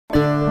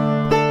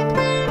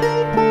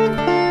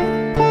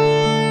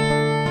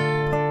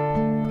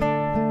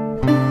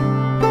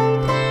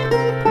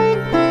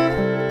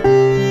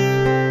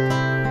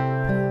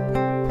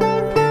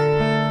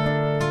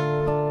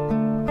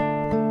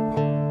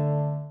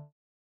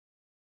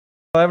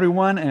Hello,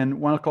 everyone, and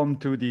welcome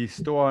to the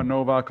Stoa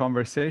Nova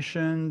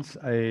Conversations,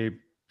 a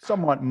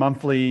somewhat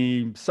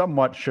monthly,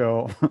 somewhat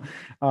show,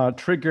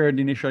 triggered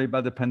initially by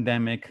the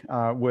pandemic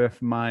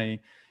with my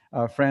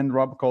friend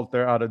Rob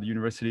Coulter out of the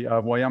University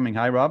of Wyoming.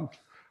 Hi, Rob.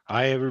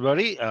 Hi,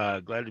 everybody.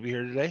 Glad to be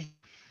here today.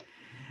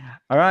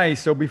 All right,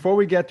 so before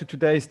we get to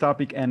today's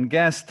topic and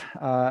guest,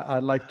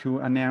 I'd like to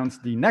announce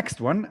the next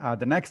one.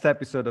 The next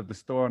episode of the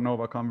Stoa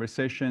Nova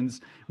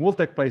Conversations will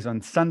take place on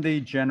Sunday,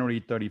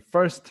 January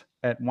 31st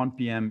at 1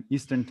 p.m.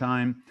 Eastern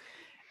Time.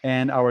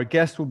 And our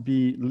guest will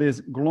be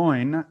Liz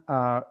Gloin,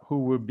 who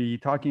will be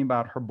talking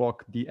about her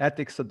book, The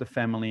Ethics of the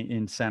Family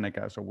in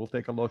Seneca. So we'll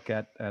take a look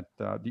at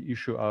the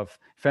issue of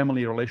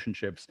family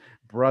relationships,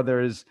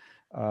 brothers,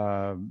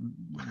 uh,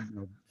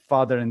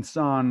 father and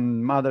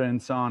son, mother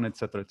and son, et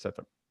cetera, et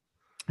cetera.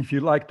 If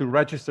you'd like to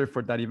register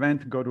for that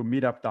event, go to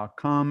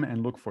meetup.com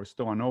and look for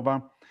Stoa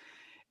Nova.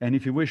 And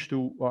if you wish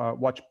to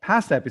watch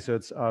past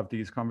episodes of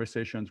these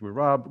conversations with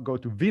Rob, go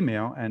to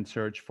Vimeo and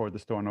search for the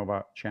Stoa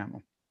Nova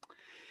channel.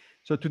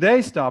 So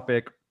today's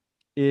topic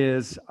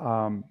is,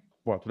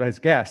 today's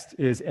guest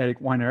is Eric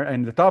Weiner,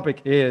 and the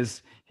topic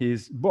is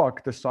his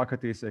book, The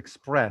Socrates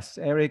Express.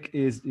 Eric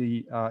is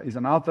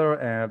an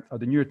author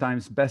of the New York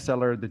Times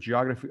bestseller, The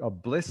Geography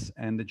of Bliss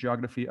and The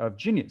Geography of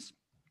Genius,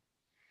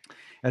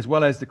 as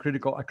well as the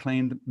critical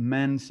acclaimed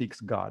Man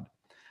Seeks God.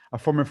 A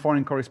former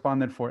foreign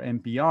correspondent for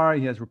NPR,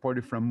 he has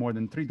reported from more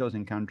than 3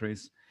 dozen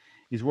countries.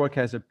 His work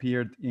has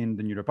appeared in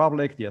The New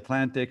Republic, The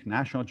Atlantic,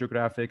 National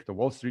Geographic, The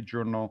Wall Street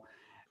Journal,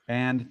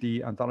 and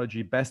the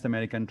anthology Best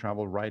American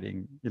Travel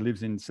Writing. He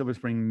lives in Silver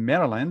Spring,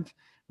 Maryland,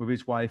 with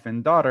his wife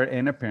and daughter,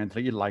 and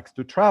apparently he likes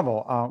to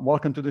travel.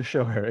 Welcome to the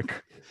show,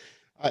 Eric.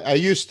 I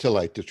used to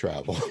like to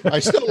travel. I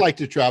still like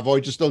to travel. I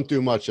just don't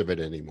do much of it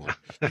anymore.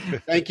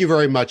 Thank you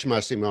very much,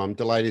 Massimo. I'm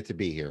delighted to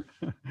be here.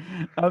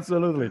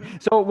 Absolutely.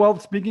 So, well,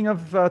 speaking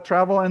of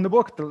travel and the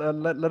book,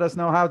 let us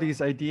know how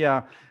this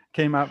idea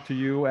came out to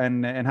you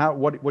and how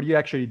what you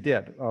actually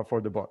did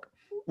for the book.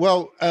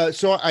 Well,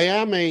 so I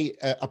am a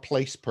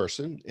place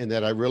person in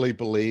that I really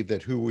believe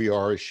that who we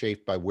are is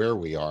shaped by where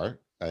we are.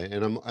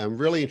 And I'm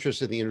really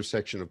interested in the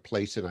intersection of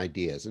place and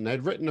ideas. And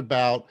I'd written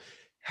about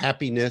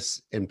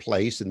happiness and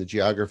place and the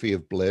geography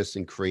of bliss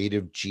and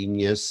creative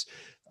genius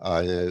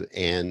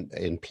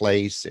and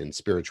place and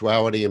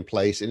spirituality and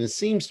place. And it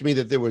seems to me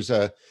that there was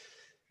a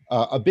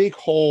big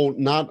hole,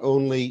 not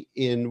only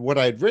in what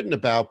I'd written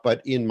about,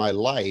 but in my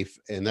life.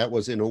 And that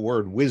was in a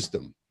word,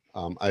 wisdom.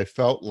 I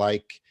felt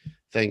like,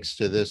 thanks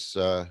to this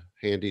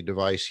handy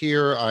device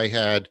here, I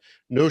had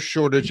no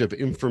shortage of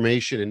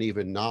information and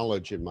even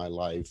knowledge in my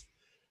life,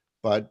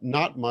 but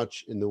not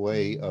much in the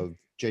way of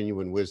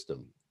genuine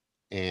wisdom.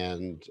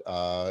 And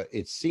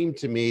it seemed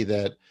to me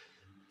that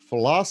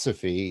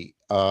philosophy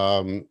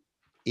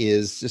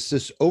is just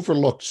this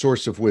overlooked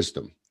source of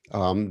wisdom,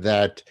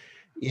 that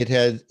it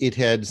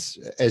has,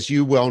 as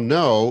you well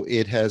know,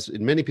 it has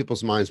in many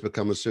people's minds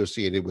become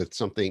associated with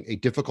a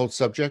difficult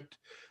subject,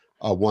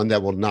 one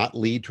that will not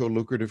lead to a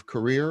lucrative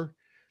career.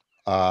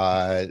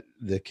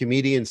 The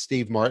comedian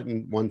Steve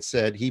Martin once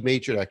said, he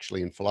majored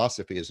actually in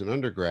philosophy as an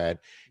undergrad.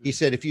 He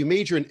said, if you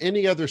major in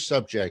any other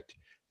subject,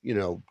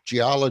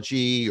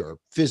 geology or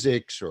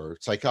physics or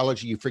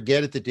psychology, you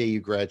forget it the day you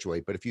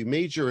graduate. But if you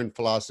major in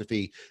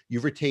philosophy,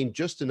 you've retained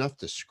just enough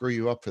to screw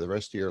you up for the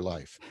rest of your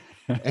life.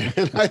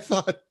 And I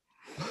thought,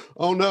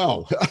 oh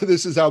no,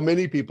 this is how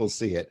many people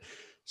see it.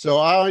 So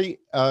I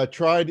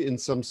tried in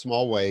some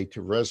small way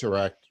to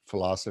resurrect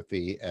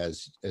philosophy,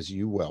 as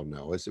you well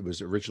know, as it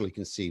was originally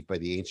conceived by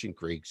the ancient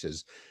Greeks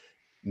as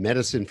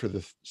medicine for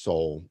the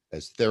soul,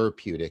 as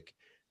therapeutic,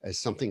 as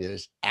something that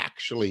is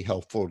actually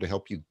helpful to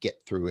help you get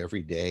through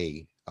every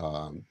day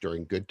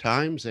during good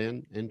times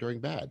and during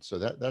bad. So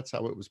that's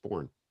how it was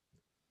born.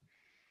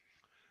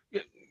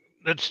 Yeah,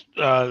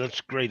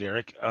 that's great,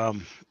 Eric.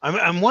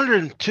 I'm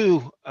wondering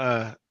too.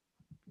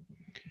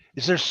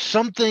 Is there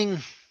something?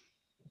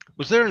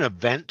 Was there an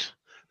event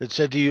that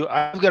said to you,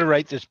 "I've got to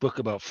write this book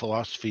about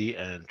philosophy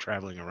and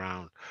traveling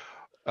around,"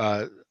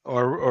 uh,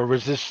 or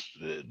was this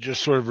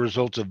just sort of a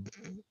result of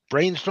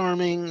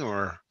brainstorming?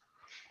 Or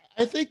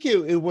I think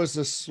it was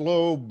a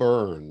slow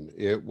burn.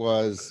 It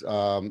was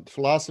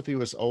philosophy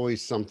was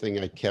always something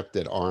I kept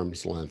at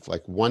arm's length.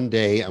 Like one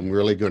day I'm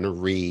really going to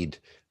read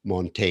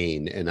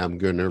Montaigne and I'm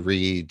going to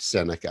read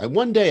Seneca.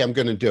 One day I'm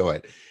going to do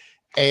it.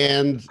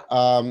 And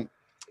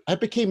I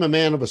became a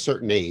man of a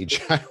certain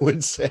age, I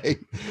would say,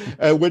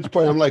 at which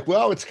point I'm like,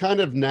 well, it's kind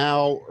of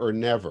now or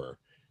never.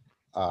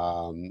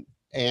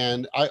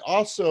 And I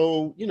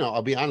also,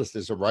 I'll be honest,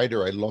 as a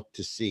writer, I look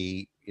to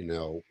see,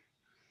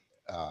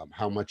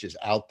 how much is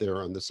out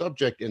there on the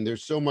subject. And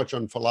there's so much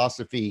on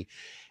philosophy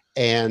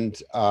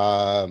and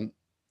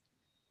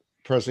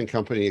present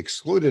company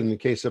excluded in the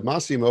case of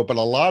Massimo, but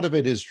a lot of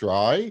it is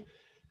dry,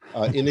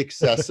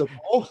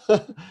 inaccessible.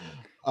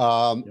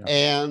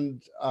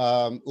 And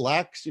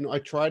lacks, I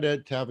try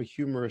to have a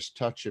humorous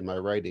touch in my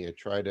writing. I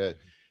try to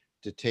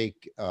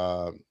take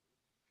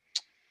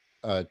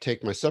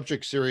my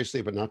subject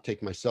seriously, but not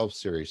take myself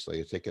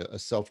seriously. I take a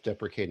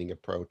self-deprecating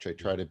approach. I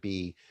try to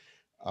be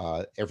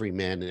every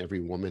man and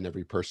every woman,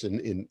 every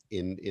person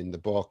in the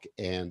book.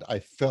 And I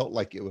felt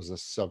like it was a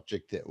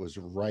subject that was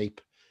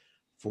ripe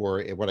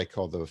for what I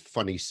call the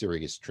funny,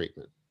 serious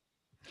treatment.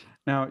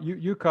 Now,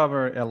 you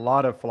cover a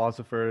lot of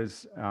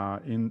philosophers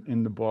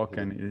in the book,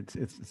 and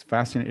it's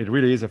fascinating. It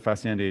really is a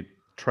fascinating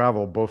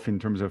travel, both in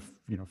terms of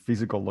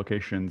physical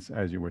locations,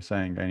 as you were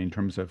saying, and in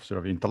terms of sort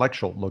of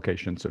intellectual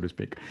locations, so to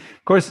speak.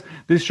 Of course,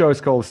 this show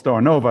is called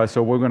Stoa Nova,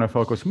 so we're going to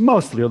focus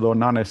mostly, although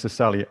not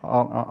necessarily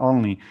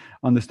only,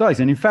 on the Stoics.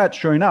 And in fact,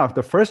 sure enough,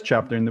 the first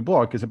chapter in the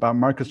book is about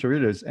Marcus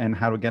Aurelius and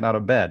how to get out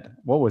of bed.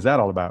 What was that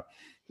all about?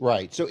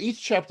 Right. So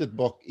each chapter of the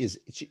book is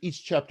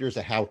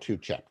a how-to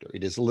chapter.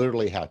 It is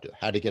literally how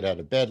to get out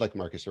of bed like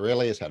Marcus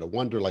Aurelius, how to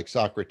wonder like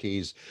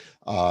Socrates,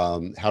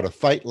 how to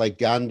fight like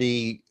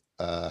Gandhi,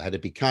 how to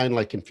be kind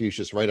like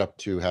Confucius, right up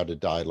to how to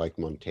die like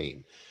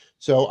Montaigne.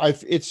 So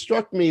it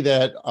struck me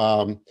that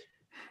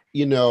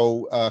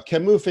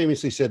Camus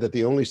famously said that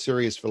the only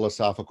serious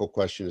philosophical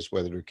question is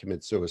whether to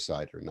commit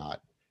suicide or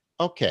not.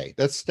 Okay,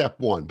 that's step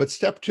one. But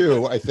step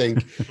two, I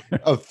think,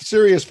 of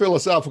serious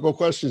philosophical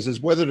questions is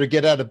whether to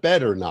get out of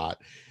bed or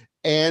not.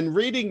 And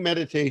reading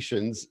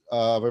Meditations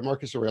by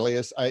Marcus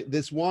Aurelius,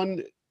 this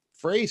one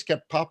phrase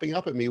kept popping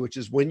up at me, which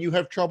is when you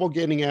have trouble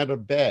getting out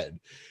of bed.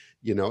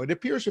 It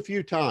appears a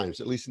few times,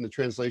 at least in the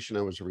translation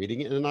I was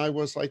reading it. And I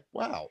was like,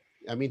 wow.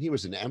 I mean, he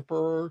was an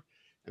emperor.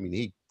 I mean,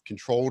 he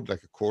controlled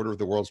like a quarter of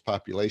the world's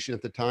population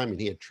at the time, and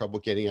he had trouble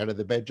getting out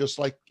of bed, just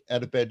like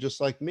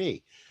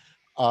me.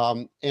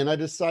 And I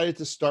decided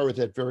to start with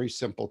that very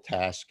simple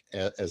task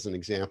as an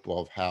example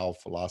of how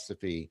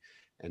philosophy,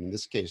 and in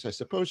this case, I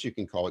suppose you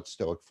can call it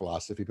Stoic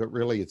philosophy, but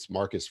really it's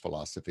Marcus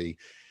philosophy,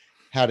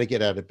 how to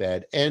get out of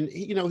bed. And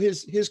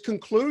his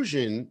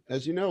conclusion,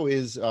 as you know,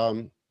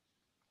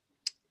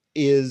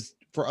 is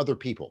for other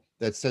people,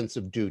 that sense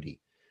of duty.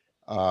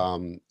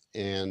 And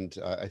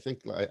I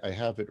think I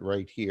have it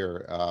right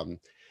here.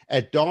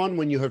 At dawn,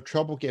 when you have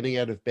trouble getting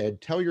out of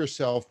bed, tell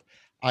yourself,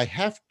 I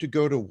have to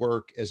go to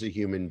work as a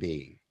human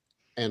being.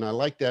 And I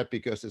like that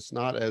because it's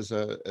not as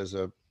a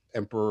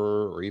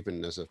emperor or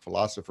even as a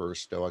philosopher or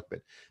Stoic,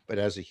 but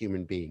as a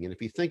human being. And if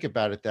you think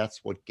about it,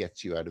 that's what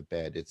gets you out of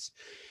bed. It's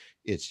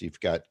you've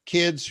got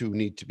kids who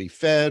need to be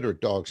fed, or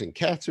dogs and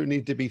cats who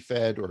need to be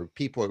fed, or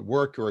people at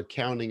work who are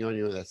counting on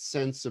you, that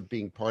sense of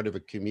being part of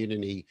a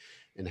community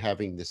and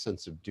having this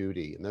sense of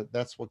duty. And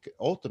that's what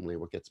ultimately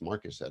what gets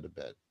Marcus out of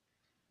bed.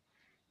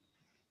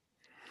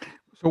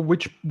 So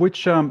which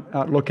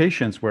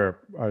locations were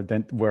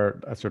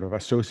sort of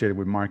associated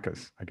with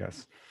Marcus, I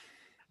guess?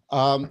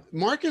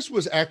 Marcus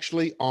was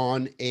actually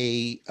on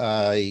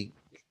I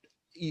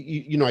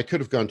could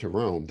have gone to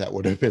Rome. That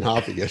would have been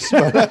obvious.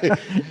 But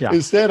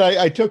instead,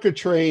 I took a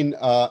train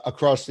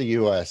across the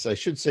U.S. I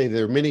should say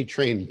there are many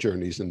train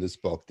journeys in this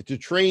book. The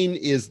train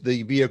is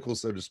the vehicle,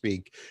 so to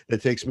speak,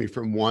 that takes me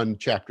from one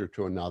chapter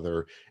to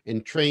another.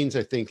 And trains,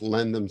 I think,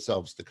 lend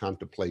themselves to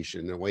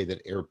contemplation in a way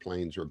that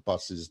airplanes or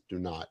buses do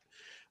not.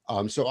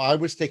 So I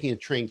was taking a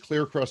train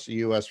clear across the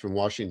U.S. from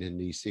Washington,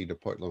 D.C. to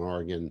Portland,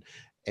 Oregon,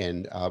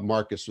 and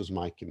Marcus was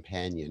my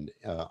companion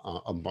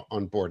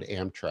on board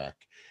Amtrak.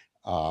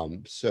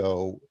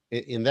 So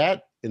in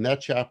that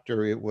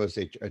chapter, it was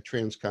a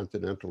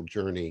transcontinental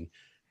journey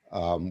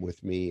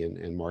with me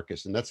and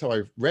Marcus, and that's how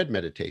I read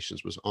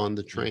Meditations, was on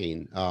the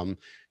train.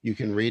 You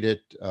can read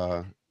it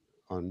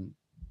on.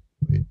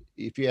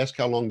 If you ask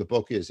how long the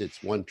book is,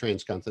 it's one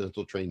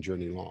transcontinental train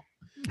journey long.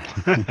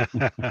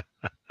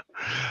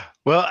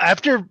 Well,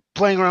 after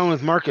playing around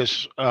with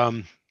Marcus,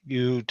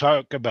 you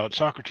talk about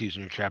Socrates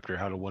in your chapter,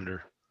 How to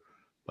Wonder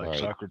Like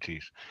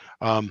Socrates.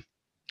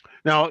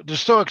 Now, the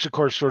Stoics, of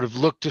course, sort of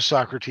look to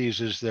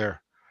Socrates as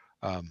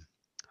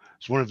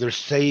as one of their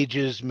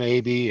sages,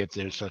 maybe, if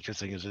there's such a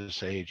thing as a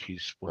sage.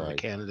 He's one of the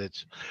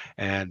candidates,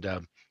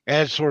 and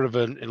as sort of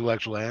an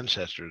intellectual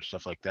ancestor and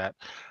stuff like that.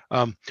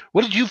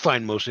 What did you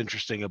find most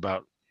interesting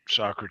about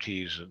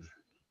Socrates? And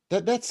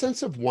that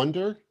sense of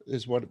wonder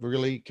is what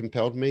really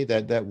compelled me.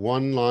 That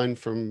one line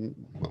from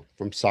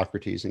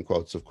Socrates, in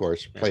quotes, of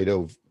course,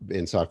 Plato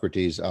and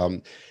Socrates.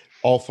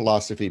 All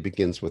philosophy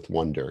begins with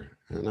wonder.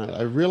 And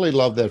I really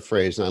love that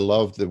phrase. And I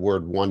love the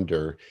word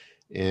wonder.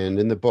 And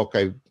in the book,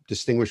 I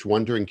distinguish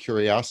wonder and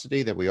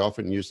curiosity, that we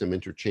often use them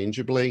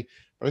interchangeably.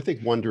 But I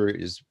think wonder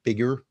is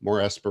bigger, more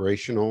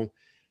aspirational,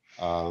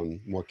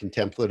 more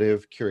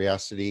contemplative.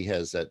 Curiosity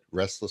has that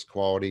restless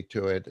quality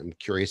to it. I'm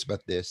curious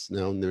about this.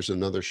 No, there's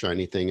another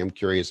shiny thing. I'm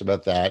curious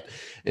about that.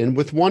 And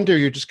with wonder,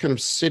 you're just kind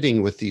of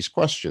sitting with these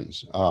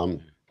questions.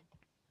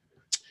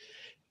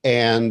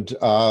 And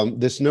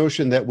this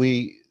notion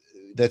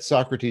that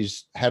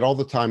Socrates had all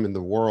the time in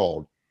the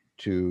world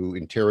to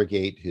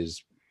interrogate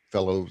his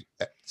fellow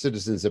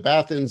citizens of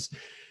Athens,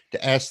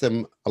 to ask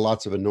them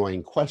lots of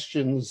annoying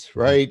questions,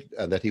 right?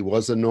 That he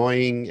was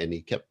annoying, and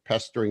he kept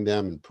pestering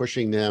them and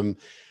pushing them.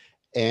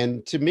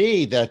 And to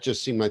me, that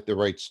just seemed like the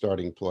right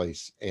starting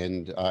place.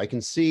 And I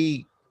can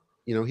see,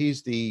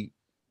 he's the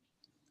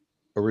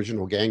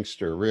original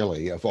gangster,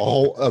 really, of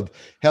all of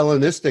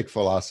Hellenistic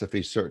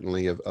philosophy,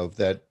 certainly of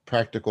that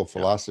practical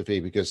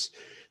philosophy, because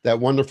that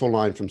wonderful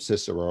line from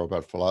Cicero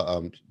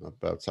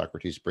about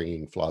Socrates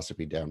bringing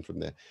philosophy down from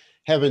the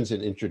heavens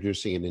and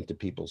introducing it into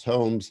people's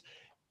homes.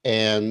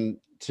 And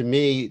to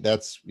me,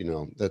 that's,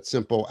 that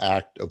simple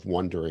act of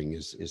wondering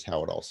is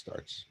how it all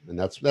starts. And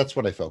that's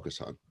what I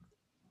focus on.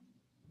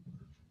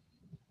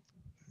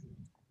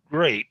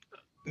 Great.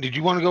 Did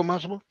you want to go,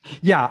 Massimo?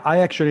 Yeah, I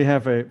actually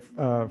have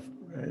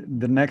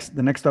the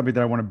next topic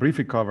that I want to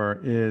briefly cover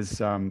is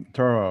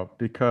Thoreau,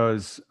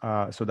 because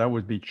so that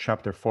would be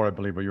chapter 4, I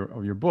believe,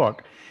 of your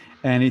book.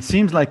 And it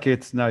seems like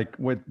it's like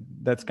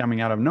that's coming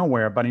out of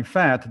nowhere, but in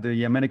fact,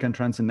 the American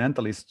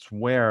transcendentalists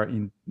were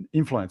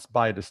influenced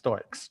by the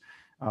Stoics,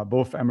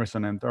 both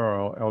Emerson and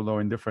Thoreau, although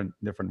in different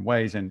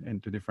ways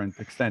and to different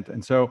extent.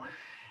 And so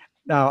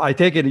now I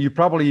take it you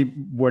probably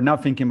were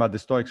not thinking about the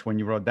Stoics when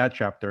you wrote that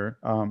chapter,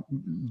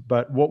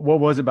 but what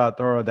was about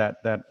Thoreau that?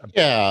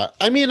 Yeah,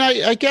 I mean,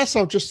 I guess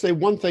I'll just say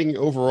one thing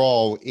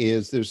overall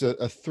is there's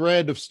a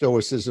thread of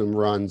Stoicism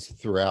runs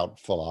throughout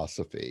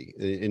philosophy,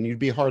 and you'd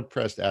be hard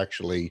pressed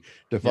actually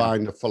to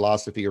find a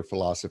philosophy or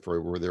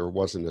philosopher where there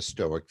wasn't a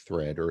Stoic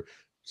thread or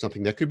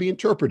something that could be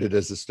interpreted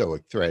as a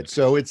Stoic thread.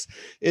 So it's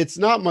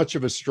not much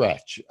of a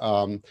stretch.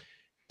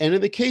 And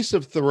in the case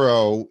of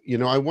Thoreau,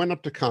 I went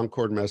up to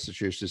Concord,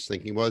 Massachusetts,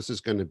 thinking, well, this is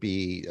going to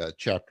be a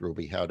chapter will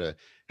be how to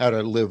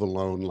live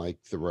alone like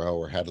Thoreau,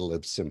 or how to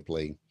live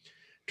simply.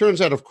 Turns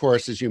out, of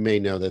course, as you may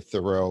know, that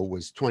Thoreau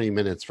was 20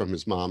 minutes from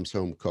his mom's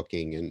home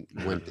cooking and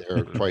went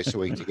there twice a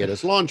week to get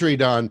his laundry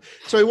done.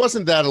 So he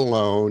wasn't that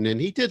alone,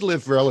 and he did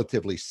live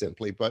relatively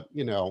simply. But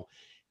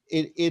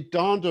it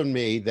dawned on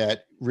me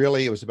that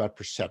really it was about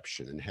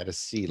perception and how to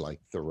see like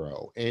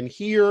Thoreau. And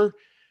here,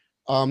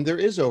 there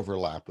is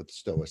overlap with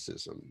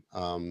Stoicism.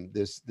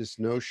 This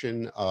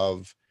notion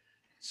of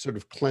sort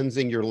of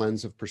cleansing your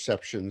lens of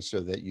perception so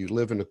that you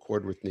live in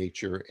accord with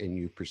nature and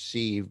you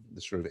perceive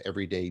the sort of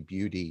everyday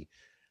beauty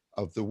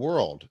of the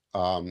world.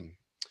 And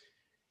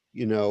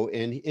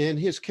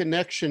his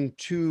connection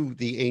to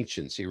the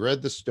ancients. He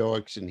read the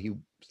Stoics, and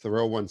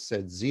Thoreau once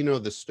said, Zeno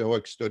the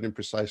Stoic stood in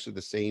precisely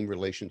the same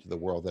relation to the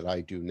world that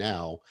I do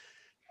now.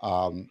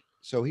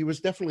 So he was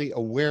definitely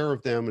aware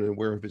of them and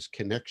aware of his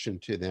connection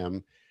to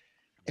them.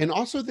 And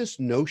also this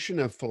notion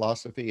of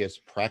philosophy as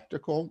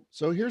practical.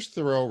 So here's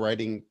Thoreau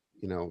writing,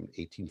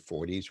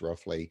 1840s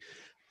roughly.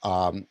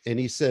 And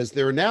he says,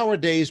 there are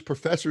nowadays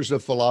professors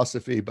of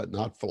philosophy, but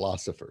not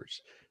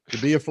philosophers. To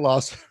be a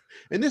philosopher,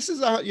 and this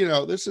is a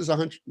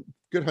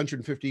good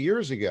 150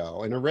 years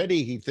ago. And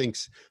already he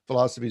thinks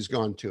philosophy has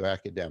gone too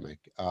academic.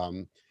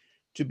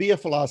 To be a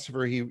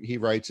philosopher, he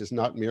writes, is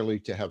not merely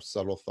to have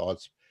subtle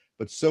thoughts,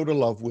 but so to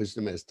love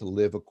wisdom as to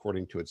live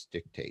according to its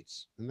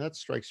dictates. And that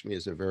strikes me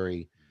as a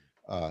very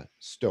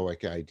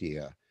Stoic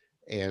idea.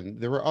 And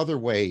there were other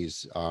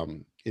ways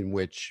in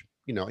which,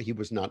 he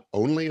was not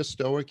only a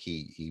Stoic,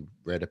 he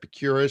read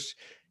Epicurus,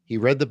 he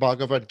read the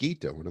Bhagavad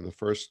Gita, one of the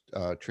first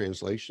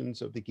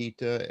translations of the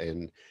Gita.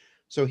 And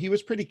so he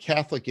was pretty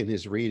Catholic in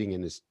his reading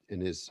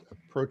and his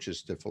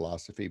approaches to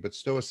philosophy, but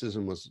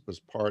Stoicism was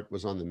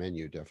on the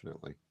menu,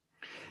 definitely.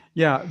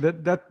 Yeah,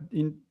 that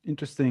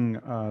interesting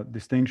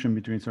distinction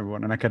between sort of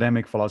an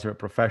academic philosopher,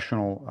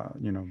 professional,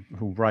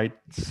 who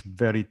writes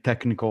very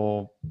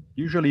technical,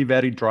 usually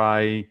very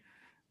dry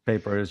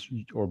papers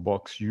or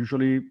books,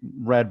 usually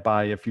read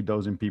by a few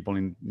dozen people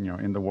in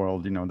the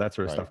world, that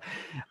sort of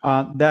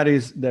stuff. That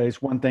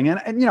is one thing,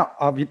 and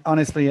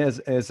honestly,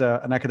 as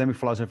an academic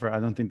philosopher,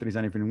 I don't think there is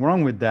anything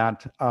wrong with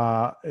that.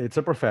 It's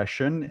a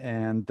profession,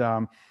 and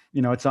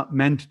it's not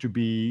meant to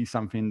be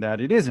something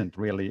that it isn't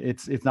really.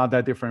 It's not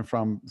that different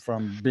from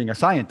being a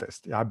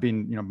scientist. I've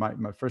been,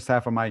 my first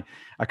half of my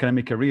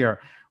academic career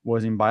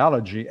was in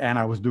biology, and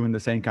I was doing the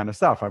same kind of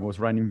stuff. I was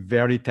writing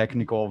very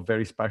technical,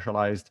 very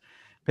specialized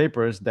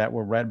papers that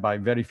were read by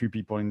very few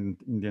people in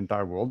the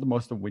entire world,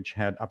 most of which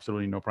had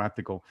absolutely no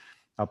practical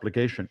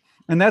application.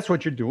 And that's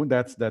what you do.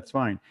 That's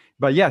fine.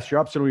 But yes, you're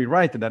absolutely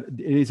right that it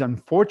is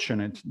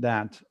unfortunate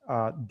that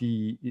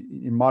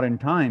in modern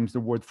times, the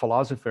word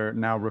philosopher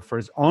now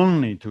refers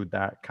only to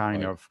that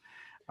kind of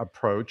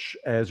approach,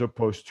 as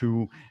opposed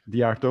to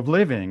the art of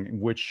living,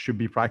 which should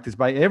be practiced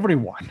by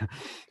everyone.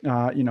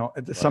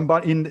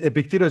 Somebody in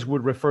Epictetus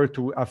would refer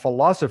to a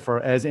philosopher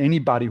as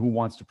anybody who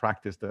wants to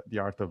practice the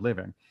art of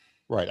living.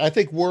 Right. I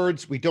think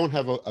words, we don't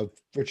have a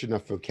rich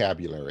enough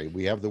vocabulary.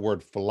 We have the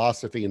word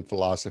philosophy and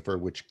philosopher,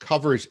 which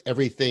covers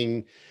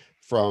everything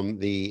from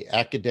the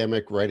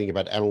academic writing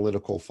about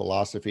analytical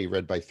philosophy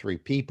read by 3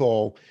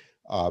 people.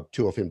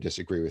 2 of them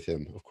disagree with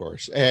him, of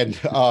course. And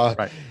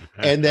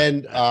and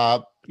then,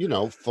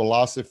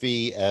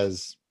 philosophy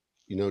as,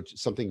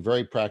 something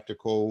very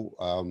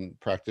practical,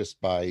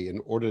 practiced by an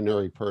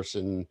ordinary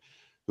person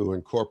who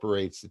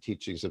incorporates the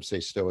teachings of, say,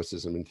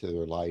 Stoicism into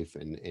their life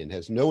and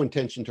has no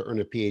intention to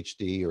earn a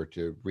PhD or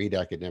to read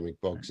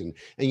academic books. And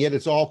yet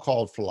it's all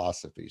called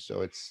philosophy.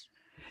 So it's...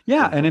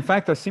 Yeah, and in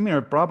fact, a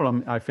similar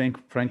problem, I think,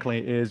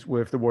 frankly, is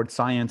with the word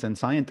science and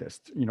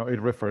scientist.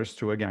 It refers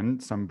to, again,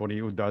 somebody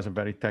who does a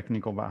very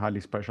technical, but highly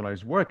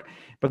specialized work.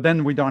 But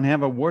then we don't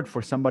have a word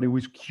for somebody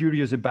who's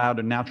curious about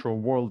the natural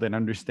world and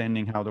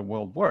understanding how the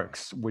world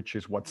works, which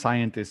is what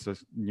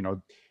scientists,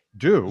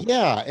 do.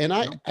 Yeah, and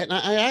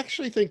I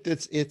actually think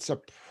that it's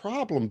a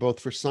problem both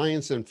for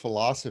science and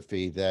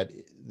philosophy that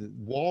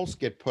walls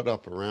get put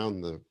up around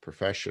the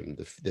profession,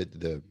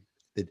 the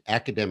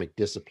academic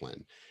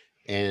discipline,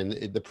 and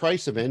the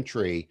price of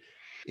entry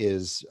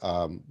is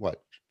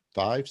what,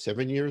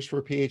 5-7 years for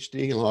a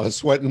PhD, and a lot of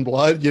sweat and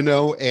blood, and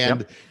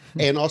Yep.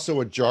 and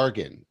also a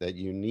jargon that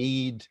you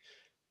need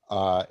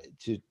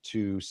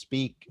to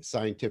speak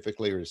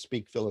scientifically or to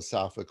speak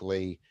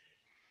philosophically.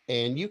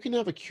 And you can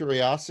have a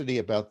curiosity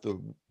about the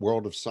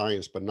world of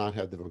science, but not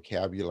have the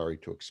vocabulary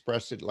to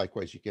express it.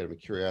 Likewise, you can have a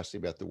curiosity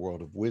about the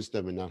world of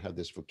wisdom and not have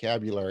this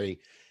vocabulary.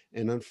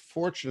 And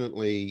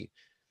unfortunately,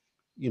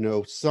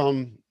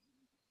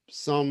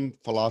 some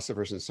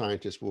philosophers and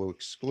scientists will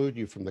exclude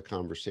you from the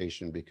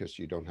conversation because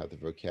you don't have the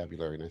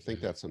vocabulary. And I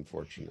think that's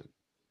unfortunate.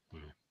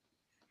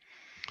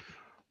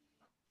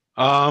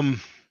 I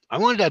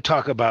wanted to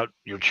talk about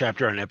your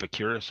chapter on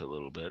Epicurus a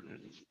little bit.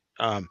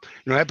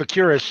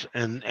 Epicurus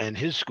and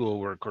his school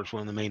were, of course,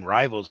 one of the main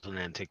rivals in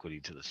antiquity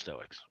to the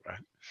Stoics, right?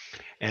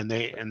 And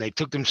they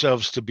took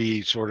themselves to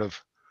be sort of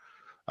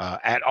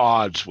at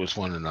odds with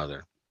one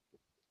another.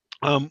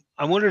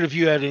 I wondered if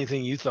you had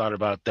anything you thought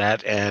about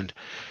that and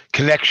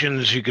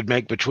connections you could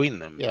make between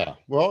them. Yeah,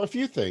 well, a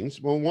few things.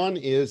 Well, one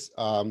is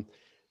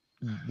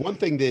one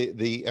thing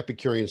the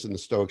Epicureans and the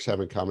Stoics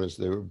have in common is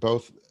they're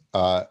both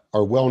are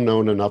well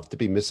known enough to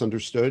be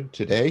misunderstood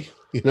today.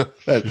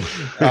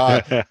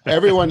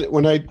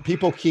 Everyone,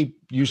 people keep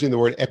using the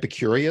word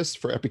Epicurus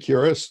for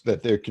Epicurus,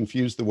 that they're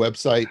confused the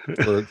website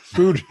for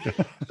food.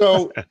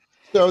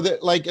 So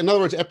that, like, in other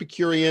words,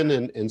 Epicurean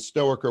and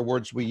Stoic are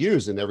words we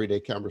use in everyday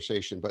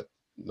conversation, but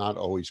not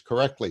always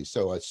correctly.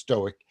 So a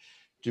Stoic,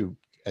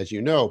 as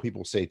you know,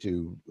 people say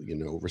to,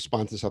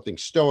 respond to something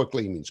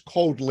stoically means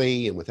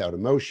coldly and without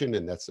emotion,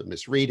 and that's a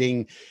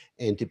misreading.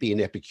 And to be an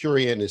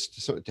Epicurean is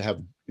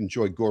to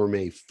enjoy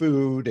gourmet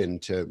food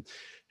and to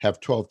have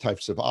 12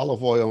 types of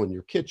olive oil in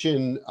your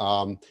kitchen.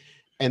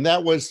 And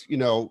that was,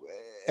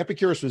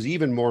 Epicurus was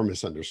even more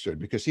misunderstood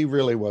because he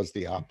really was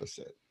the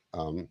opposite.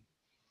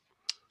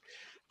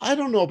 I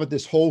don't know about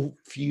this whole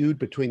feud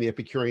between the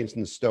Epicureans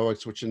and the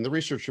Stoics, which in the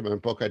research of my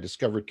book I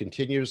discovered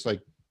continues like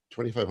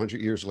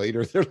 2,500 years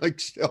later. They're like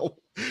still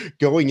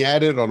going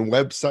at it on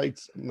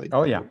websites. I'm like,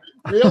 Oh, yeah.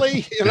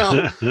 Really?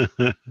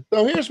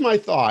 So here's my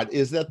thought,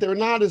 is that they're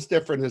not as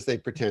different as they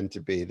pretend to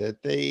be,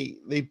 that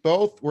they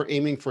both were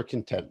aiming for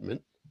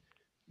contentment,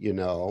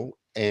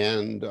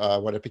 and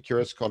what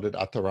Epicurus called it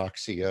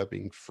ataraxia,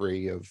 being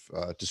free of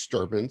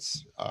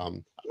disturbance. I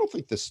don't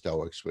think the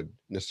Stoics would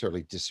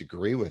necessarily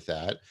disagree with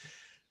that.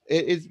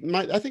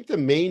 I think the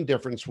main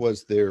difference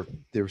was their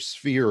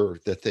sphere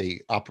that they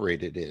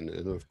operated in.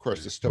 And of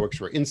course, the Stoics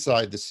were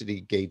inside the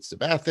city gates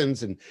of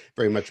Athens and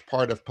very much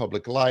part of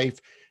public life.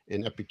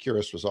 And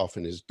Epicurus was off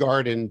in his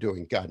garden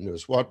doing God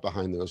knows what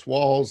behind those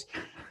walls.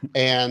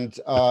 And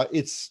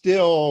it's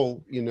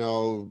still,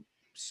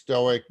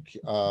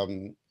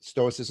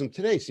 Stoicism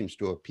today seems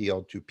to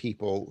appeal to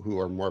people who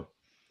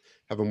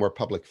have a more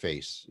public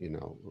face,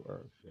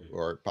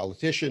 or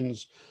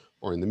politicians,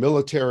 or in the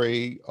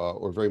military,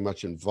 or very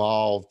much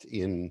involved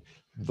in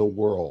the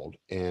world.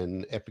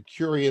 And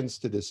Epicureans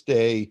to this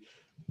day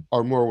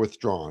are more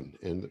withdrawn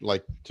and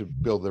like to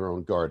build their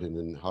own garden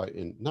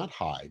and not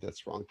hide,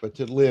 that's wrong, but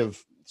to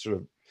live sort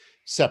of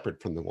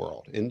separate from the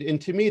world.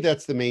 And to me,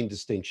 that's the main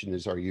distinction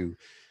is, are you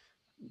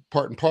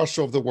part and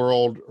parcel of the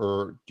world,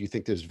 or do you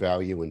think there's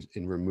value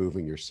in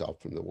removing yourself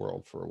from the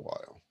world for a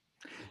while?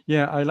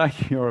 Yeah, I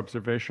like your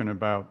observation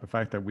about the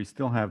fact that we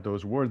still have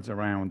those words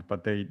around,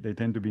 but they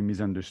tend to be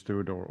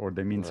misunderstood, or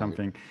they mean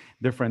something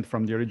different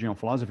from the original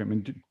philosophy. I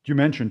mean, you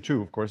mentioned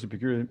too, of course,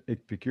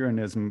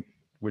 Epicureanism,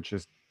 which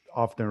is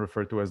often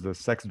referred to as the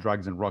sex,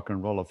 drugs, and rock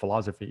and roll of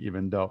philosophy,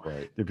 even though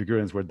the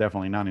Epicureans were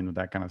definitely not into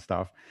that kind of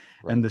stuff.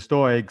 And the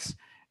Stoics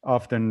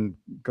often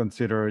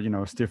consider,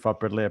 stiff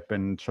upper lip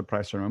and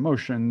suppress their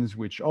emotions,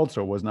 which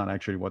also was not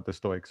actually what the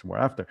Stoics were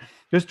after.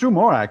 There's two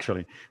more,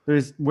 actually.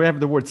 We have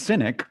the word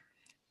cynic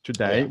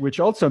today,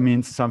 which also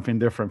means something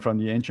different from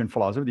the ancient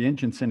philosophy. The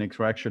ancient cynics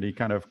were actually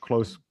kind of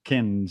close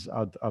kins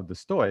of the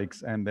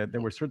Stoics, and that they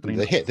were certainly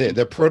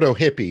the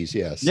proto-hippies,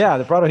 yes. Yeah,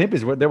 the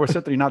proto-hippies, they were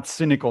certainly not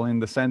cynical in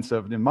the sense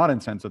of the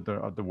modern sense of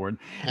the word.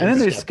 And then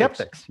there's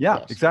skeptics. Yeah,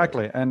 yes,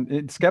 exactly. Right.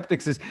 And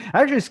skeptic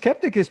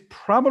is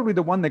probably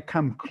the one that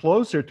come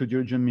closer to the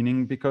original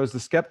meaning, because the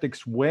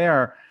skeptics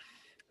were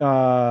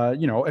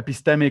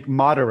epistemic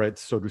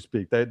moderates, so to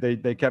speak.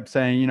 They kept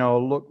saying,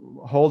 look,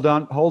 hold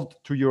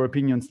to your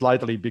opinion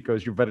slightly,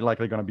 because you're very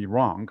likely going to be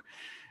wrong.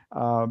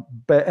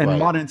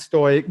 Modern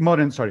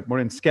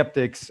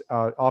skeptics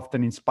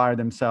often inspire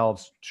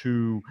themselves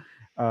to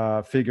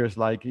figures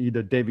like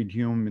either David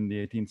Hume in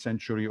the 18th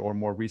century, or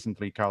more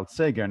recently Carl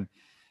Sagan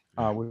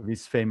with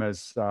his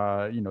famous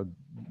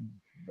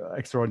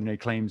extraordinary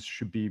claims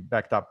should be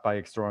backed up by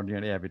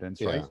extraordinary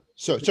evidence, right?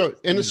 So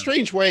in a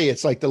strange way,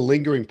 it's like the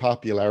lingering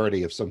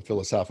popularity of some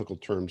philosophical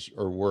terms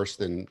are worse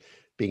than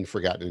being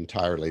forgotten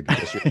entirely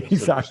because you're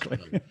exactly.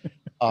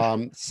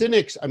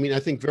 Cynics, I mean, I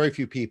think very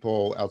few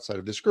people outside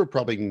of this group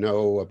probably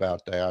know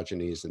about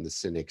Diogenes and the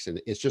Cynics,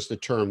 and it's just a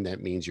term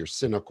that means you're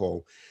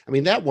cynical. I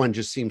mean, that one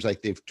just seems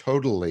like they've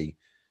totally,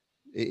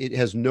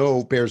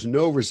 it bears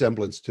no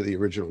resemblance to the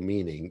original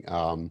meaning.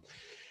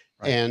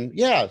 And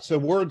yeah, so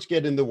words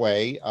get in the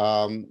way.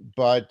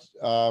 But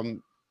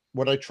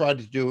what I tried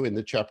to do in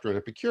the chapter on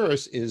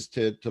Epicurus is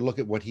to look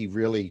at what he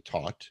really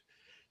taught,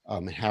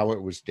 how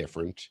it was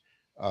different,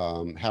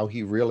 how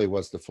he really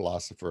was the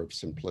philosopher of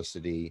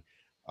simplicity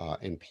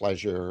and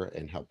pleasure,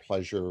 and how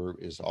pleasure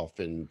is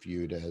often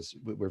viewed as,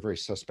 we're very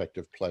suspect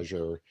of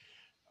pleasure.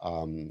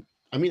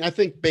 I mean, I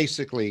think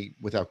basically,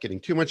 without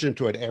getting too much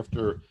into it,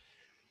 after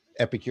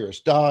Epicurus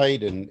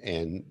died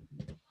and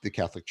the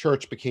Catholic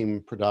Church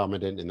became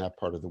predominant in that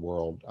part of the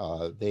world,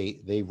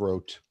 they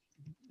wrote,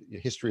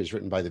 history is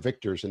written by the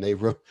victors, and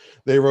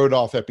they wrote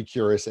off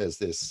Epicurus as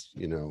this,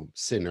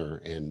 sinner,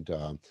 and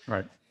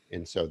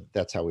and so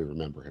that's how we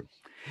remember him.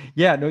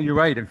 Yeah, no, you're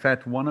right. In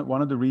fact, one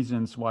of the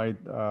reasons why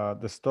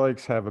the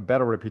Stoics have a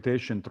better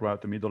reputation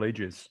throughout the Middle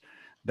Ages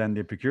than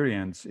the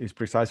Epicureans is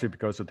precisely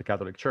because of the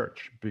Catholic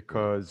Church,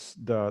 because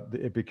the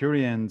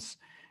Epicureans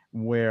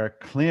were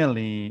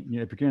clearly,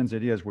 Epicureans'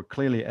 ideas were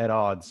clearly at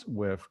odds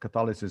with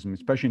Catholicism,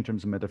 especially in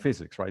terms of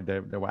metaphysics, right? They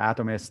were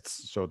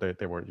atomists, so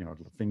they were,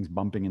 things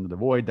bumping into the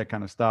void, that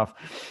kind of stuff,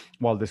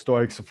 while the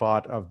Stoics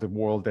thought of the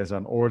world as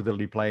an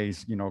orderly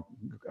place,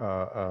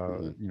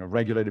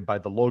 regulated by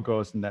the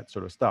logos and that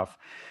sort of stuff.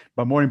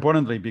 But more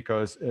importantly,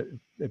 because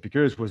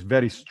Epicurus was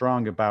very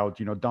strong about,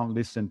 don't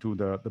listen to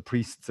the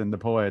priests and the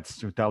poets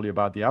who tell you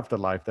about the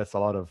afterlife. That's a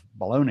lot of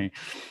baloney.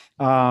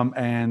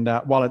 And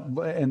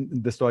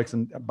the Stoics,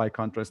 by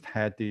contrast,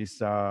 had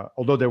these,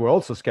 although they were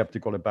also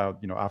skeptical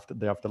about, after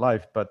the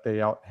afterlife, but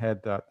they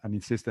had an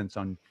insistence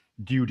on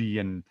duty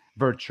and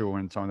virtue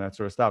and some of that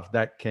sort of stuff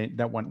that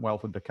went well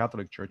with the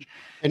Catholic Church.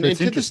 And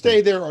to this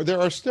day, there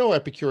are still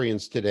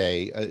Epicureans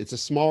today. It's a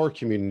smaller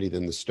community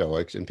than the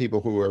Stoics, and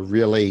people who are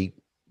really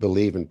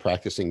believe in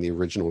practicing the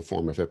original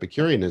form of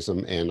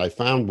Epicureanism. And I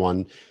found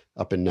one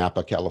up in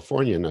Napa,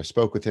 California, and I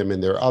spoke with him,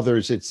 and there are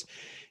others. It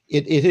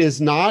is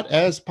not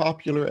as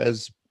popular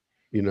as,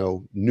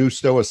 new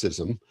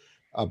Stoicism,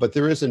 but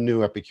there is a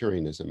new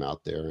Epicureanism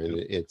out there, and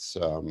it's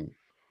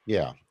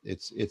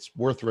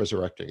worth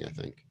resurrecting, I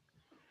think.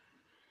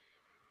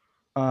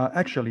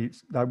 Actually,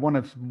 I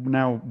want to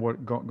now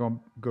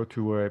go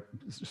to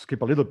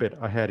skip a little bit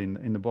ahead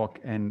in the book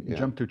and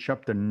jump to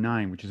chapter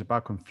 9, which is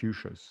about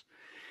Confucius.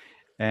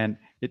 And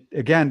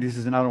this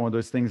is another one of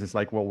those things. It's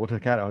like, well, what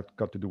has that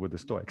got to do with the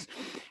Stoics?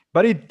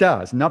 But it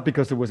does, not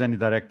because there was any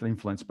direct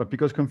influence, but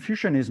because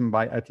Confucianism,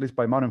 at least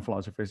by modern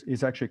philosophers,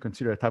 is actually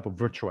considered a type of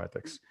virtue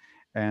ethics.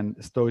 And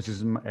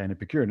Stoicism and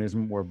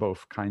Epicureanism were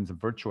both kinds of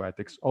virtue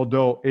ethics,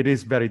 although it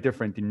is very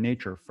different in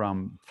nature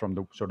from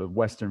the sort of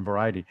Western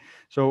variety.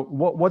 So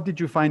what did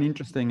you find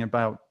interesting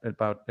about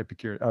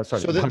Epicurus? So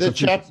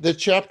the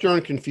chapter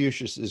on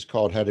Confucius is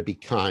called How to Be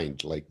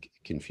Kind, like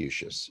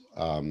Confucius.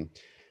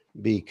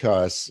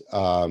 Because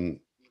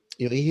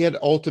he had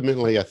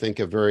ultimately, I think,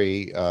 a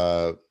very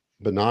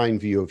benign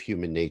view of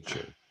human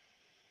nature.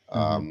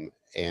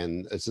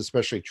 And it's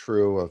especially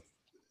true of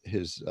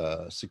his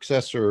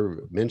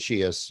successor,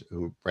 Mencius,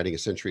 who, writing a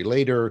century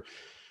later,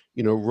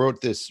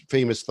 wrote this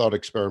famous thought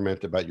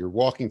experiment about you're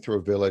walking through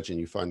a village and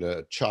you find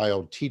a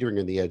child teetering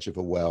on the edge of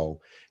a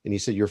well. And he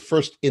said, your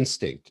first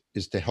instinct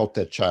is to help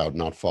that child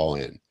not fall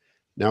in.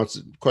 Now,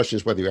 the question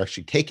is whether you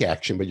actually take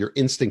action, but your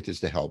instinct is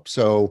to help.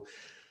 So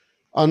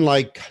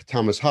unlike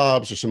Thomas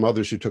Hobbes or some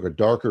others who took a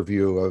darker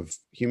view of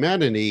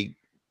humanity,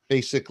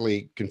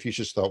 basically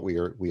Confucius thought we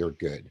are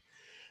good.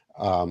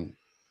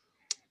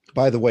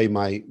 By the way,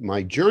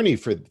 my journey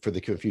for the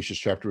Confucius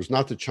chapter was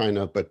not to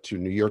China, but to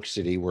New York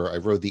City, where I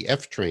rode the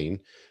F train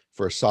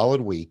for a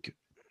solid week,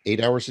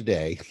 8 hours a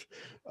day,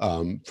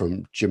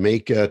 from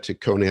Jamaica to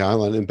Coney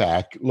Island and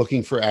back,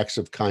 looking for acts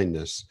of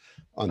kindness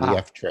on the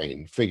F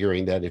train,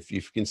 figuring that if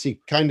you can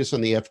see kindness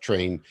on the F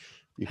train,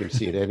 you can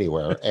see it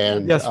anywhere.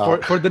 And yes,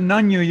 for the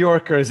non-New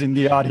Yorkers in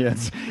the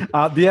audience,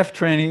 the F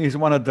train is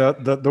one of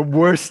the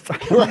worst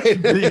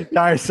the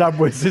entire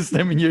subway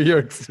system in New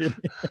York City.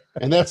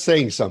 And that's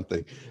saying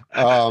something.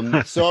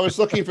 So I was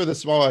looking for the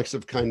small acts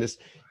of kindness,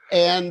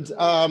 and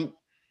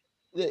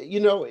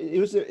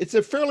it's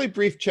a fairly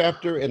brief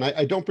chapter, and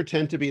I don't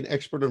pretend to be an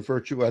expert on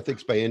virtue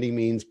ethics by any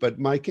means, but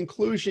my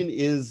conclusion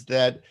is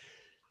that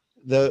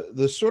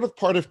the sort of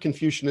part of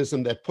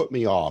Confucianism that put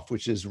me off,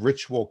 which is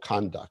ritual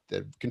conduct,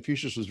 that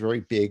Confucius was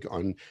very big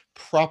on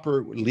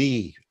proper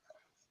ritual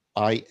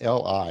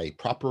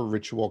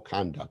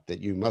conduct, that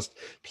you must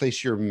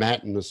place your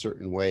mat in a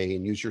certain way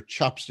and use your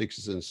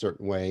chopsticks in a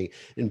certain way,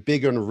 and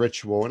big on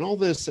ritual, and all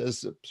this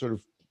as a sort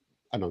of,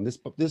 I don't know,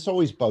 this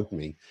always bugged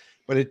me.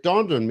 But it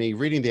dawned on me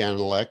reading the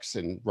Analects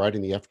and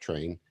riding the F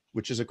train,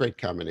 which is a great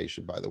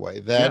combination, by the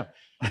way, that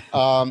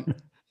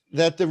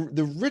that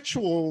the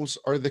rituals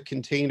are the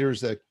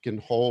containers that can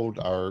hold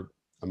our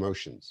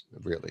emotions,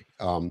 really.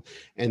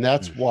 And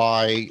that's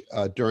why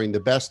during the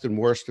best and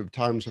worst of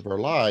times of our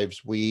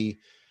lives, we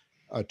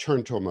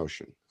turn to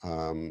emotion.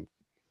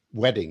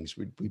 Weddings,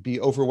 we'd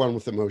be overwhelmed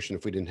with emotion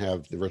if we didn't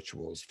have the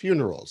rituals.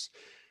 Funerals.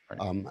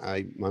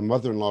 Right. My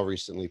mother-in-law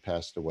recently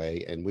passed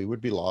away, and we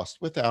would be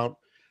lost without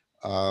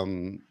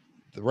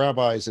the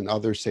rabbis and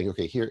others saying,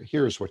 okay,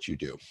 here's what you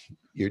do.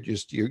 You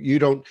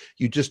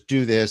just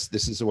do this.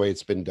 This is the way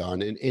it's been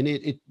done. And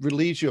it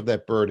relieves you of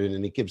that burden,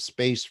 and it gives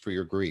space for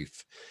your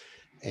grief.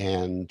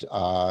 And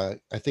I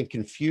think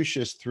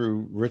Confucius,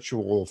 through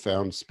ritual,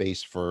 found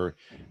space for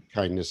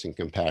kindness and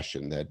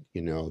compassion. That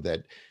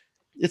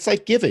it's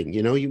like giving.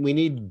 We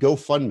need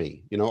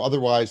GoFundMe.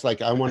 Otherwise,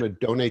 like, I want to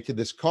donate to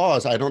this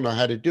cause, I don't know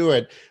how to do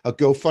it. A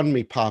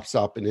GoFundMe pops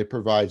up, and it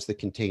provides the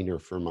container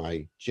for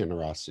my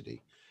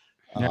generosity.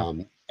 Yeah.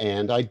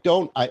 And I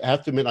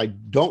have to admit, I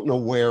don't know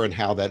where and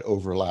how that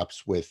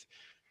overlaps with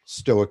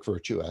Stoic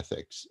virtue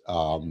ethics.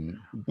 Well,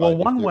 But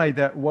one way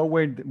that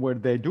where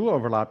they do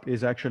overlap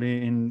is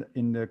actually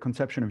in the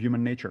conception of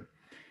human nature.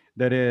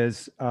 That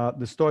is,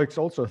 the Stoics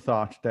also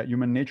thought that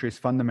human nature is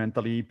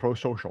fundamentally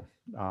pro-social.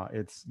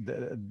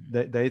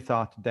 They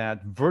thought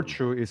that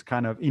virtue is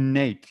kind of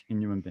innate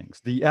in human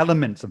beings, the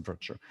elements of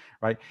virtue,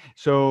 right?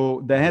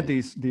 So they had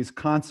this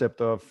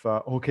concept of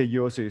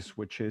hokeiosis,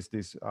 which is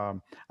this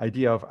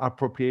idea of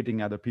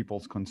appropriating other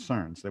people's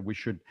concerns, that we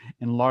should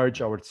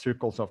enlarge our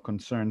circles of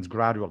concerns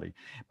gradually.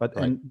 But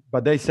Right.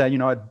 but they say,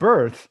 at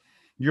birth,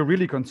 you're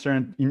really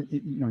concerned,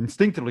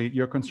 instinctively,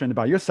 you're concerned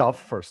about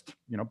yourself first,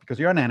 because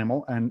you're an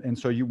animal, and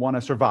so you want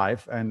to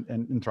survive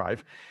and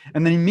thrive.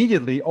 And then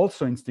immediately,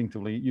 also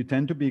instinctively, you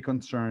tend to be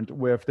concerned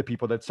with the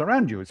people that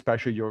surround you,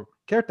 especially your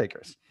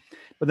caretakers.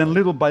 But then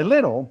little by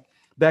little,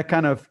 that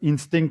kind of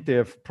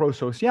instinctive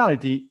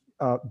pro-sociality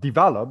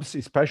develops,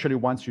 especially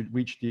once you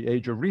reach the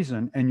age of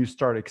reason and you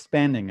start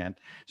expanding it.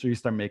 So you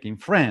start making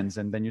friends,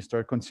 and then you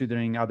start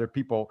considering other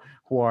people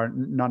who are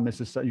not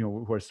necessarily,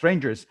 who are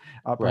strangers,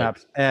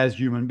 perhaps, as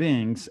human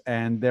beings,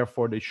 and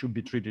therefore they should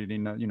be treated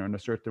in a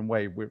certain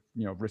way with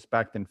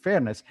respect and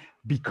fairness,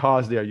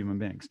 because they are human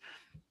beings.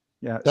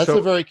 Yeah, That's so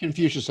a very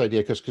Confucius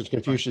idea, because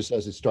Confucius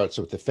says it starts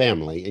with the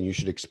family, and you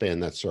should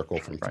expand that circle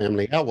from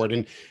family outward.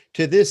 And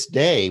to this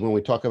day, when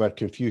we talk about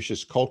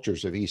Confucius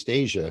cultures of East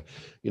Asia,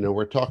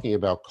 we're talking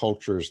about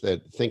cultures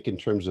that think in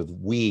terms of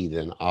we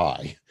than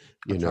I,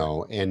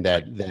 and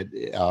that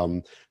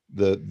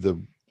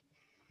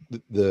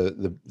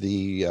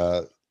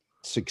the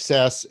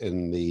success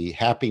and the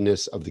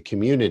happiness of the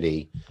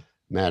community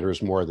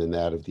matters more than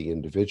that of the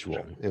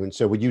individual. And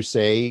so would you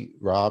say,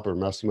 Rob or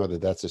Massimo,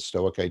 that that's a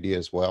Stoic idea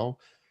as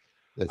well?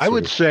 I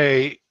would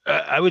say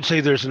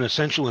there's an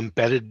essential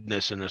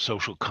embeddedness in a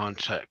social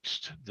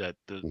context that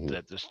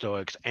that the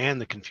Stoics and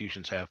the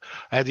Confucians have.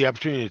 I had the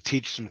opportunity to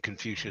teach some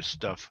Confucius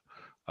stuff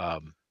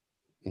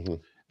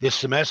this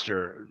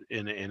semester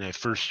in a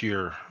first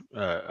year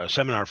a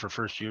seminar for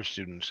first year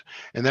students,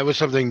 and that was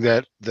something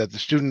that the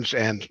students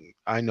and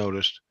I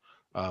noticed.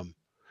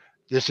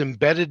 This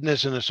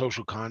embeddedness in a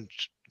social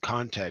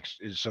context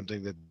is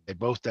something that they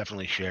both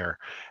definitely share,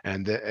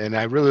 and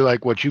I really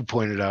like what you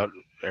pointed out,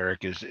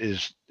 Eric.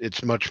 Is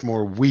it's much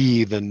more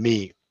we than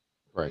me,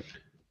 right?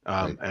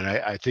 And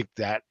I think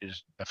that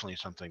is definitely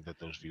something that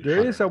those views.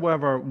 There is,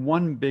 however,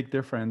 one big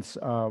difference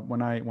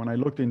when I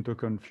looked into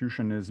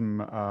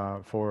Confucianism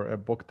for a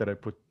book that I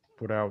put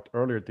out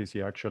earlier this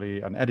year,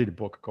 actually an edited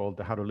book called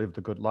 "How to Live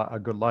a Good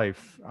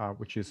Life,"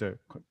 which is a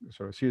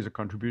sort of series of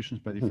contributions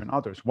by different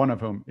authors. One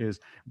of whom is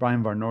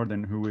Brian Van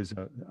Norden, who is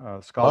a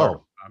scholar.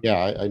 Oh,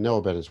 yeah, I know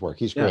about his work.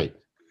 He's great.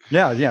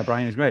 Yeah,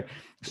 Brian is great.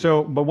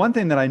 So, but one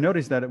thing that I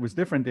noticed that it was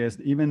different is,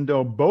 even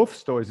though both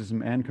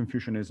Stoicism and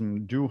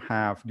Confucianism do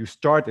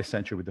start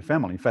essentially with the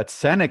family. In fact,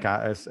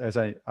 Seneca, as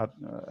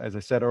I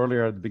said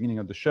earlier at the beginning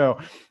of the show,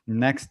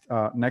 next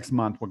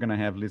month we're going to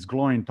have Liz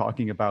Gloin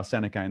talking about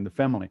Seneca and the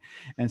family.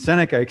 And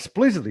Seneca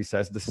explicitly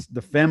says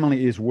the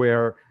family is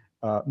where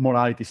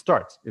morality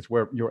starts. It's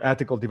where your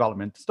ethical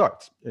development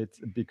starts. It's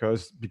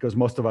because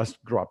most of us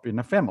grew up in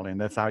a family,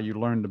 and that's how you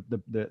learn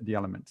the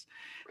elements.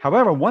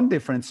 However, one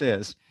difference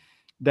is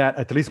that,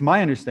 at least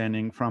my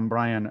understanding from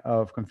Brian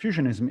of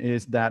Confucianism,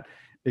 is that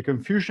a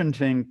Confucian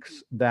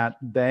thinks that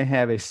they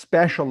have a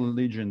special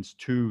allegiance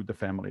to the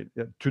family,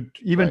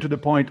 to the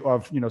point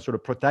of sort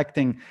of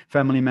protecting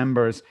family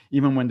members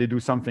even when they do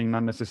something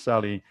not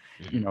necessarily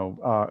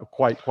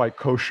quite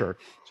kosher.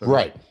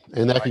 Right,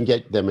 and that can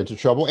get them into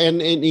trouble.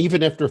 And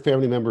even after a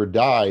family member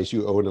dies,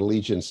 you owe an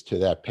allegiance to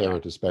that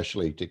parent,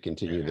 especially to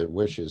continue their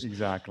wishes.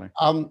 Exactly.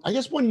 I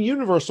guess one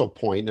universal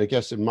point, I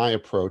guess, in my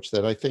approach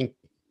that I think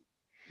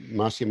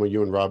Massimo,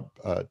 you and Rob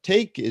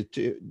take it.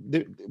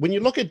 When you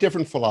look at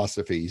different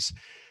philosophies,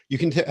 you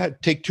can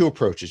take two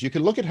approaches. You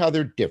can look at how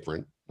they're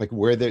different, like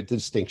where the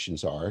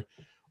distinctions are,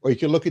 or you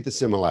can look at the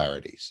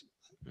similarities.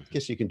 I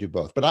guess you can do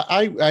both. But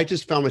I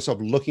just found myself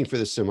looking for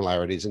the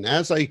similarities. And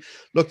as I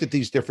looked at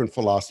these different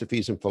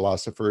philosophies and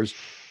philosophers,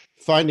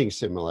 finding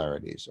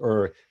similarities,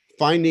 or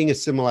finding a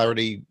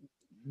similarity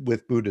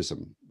with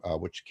Buddhism,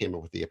 which came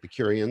up with the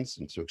Epicureans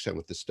and to an extent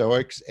with the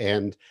Stoics.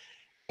 And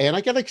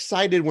I got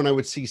excited when I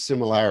would see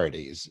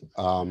similarities.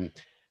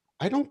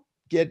 I don't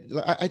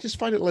I just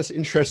find it less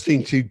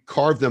interesting to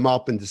carve them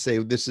up and to say,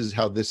 this is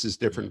how this is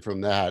different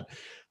from that.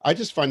 I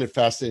just find it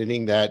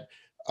fascinating that,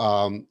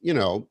 you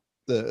know,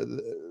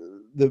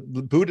 the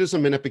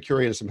Buddhism and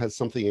Epicureanism had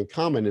something in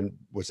common. And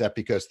was that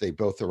because they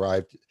both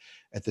arrived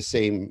at the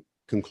same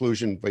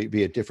conclusion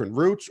via different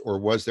routes, or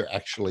was there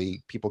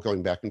actually people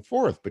going back and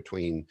forth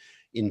between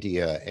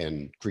India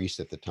and Greece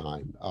at the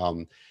time?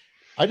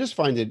 I just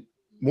find it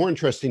more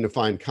interesting to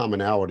find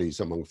commonalities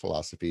among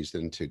philosophies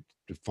than to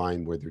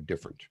find where they're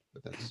different.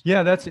 But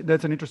that's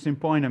an interesting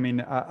point. I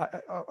mean,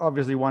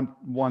 obviously one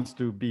wants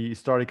to be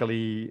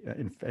historically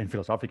and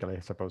philosophically,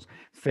 I suppose,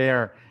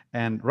 fair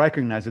and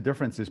recognize the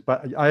differences.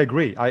 But I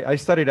agree. I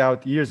studied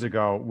out years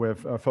ago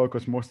with a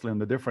focus mostly on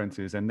the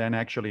differences, and then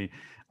actually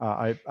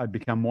I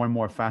become more and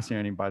more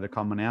fascinated by the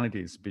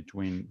commonalities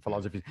between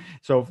philosophies.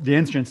 So the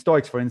ancient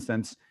Stoics, for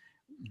instance,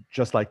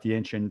 just like the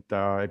ancient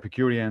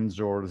Epicureans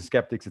or the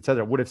skeptics,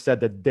 etc., would have said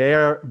that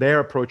their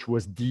approach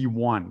was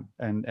D1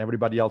 and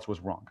everybody else was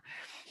wrong.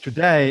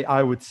 Today,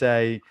 I would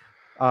say,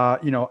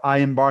 I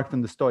embarked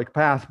on the Stoic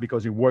path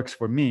because it works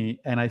for me,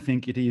 and I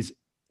think it is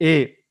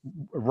a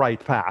right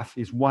path,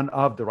 is one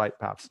of the right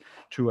paths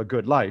to a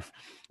good life.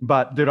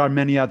 But there are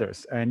many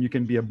others, and you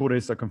can be a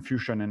Buddhist, a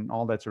Confucian, and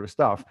all that sort of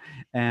stuff.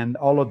 And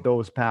all of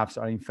those paths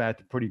are, in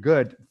fact, pretty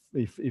good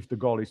if the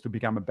goal is to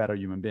become a better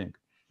human being.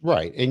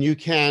 Right. And you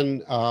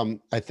can,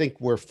 I think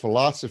where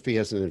philosophy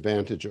has an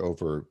advantage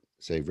over,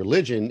 say,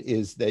 religion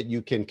is that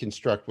you can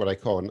construct what I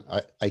call an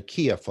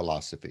IKEA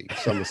philosophy,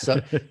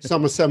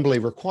 some assembly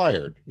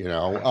required,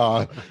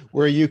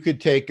 where you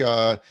could take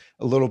a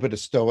little bit of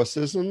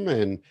Stoicism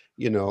and,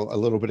 a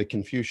little bit of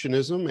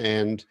Confucianism,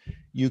 and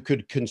you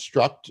could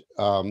construct,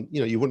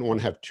 you wouldn't want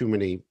to have too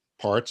many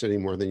parts any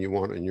more than you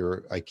want in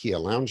your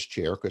IKEA lounge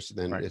chair, because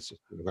then it's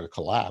going to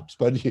collapse.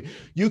 But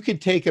you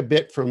could take a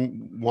bit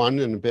from one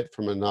and a bit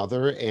from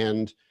another,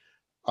 and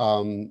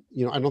I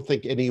don't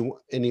think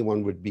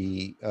anyone would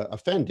be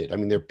offended. I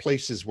mean, there are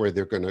places where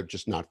they're going to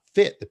just not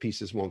fit; the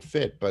pieces won't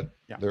fit, but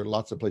there are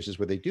lots of places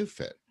where they do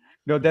fit.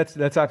 No, that's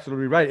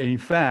absolutely right. And in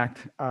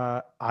fact,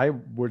 I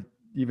would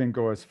even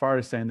go as far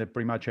as saying that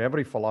pretty much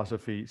every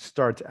philosophy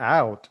starts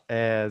out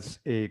as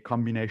a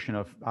combination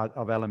of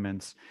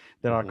elements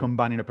that are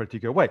combined in a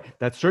particular way.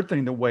 That's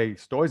certainly the way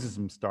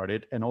Stoicism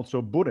started, and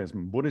also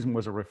Buddhism. Buddhism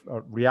was a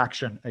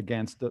reaction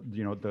against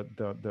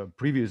the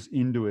previous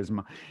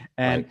Hinduism,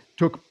 and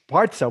took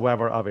parts,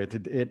 however, of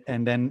it,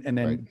 and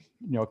then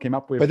came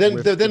up with.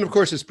 But then of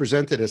course it's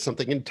presented as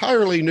something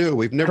entirely new.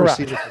 We've never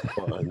seen it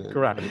before.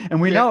 Correct. And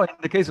we know in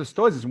the case of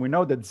Stoicism, we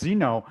know that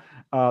Zeno,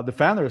 the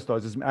founder of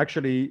Stoicism,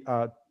 actually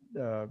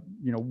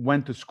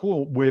went to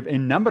school with a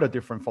number of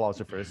different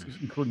philosophers,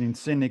 including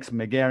Cynics,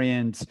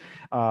 Megarians.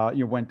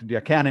 Went to the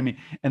academy,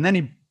 and then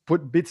he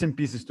put bits and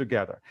pieces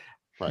together.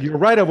 Right. You're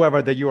right,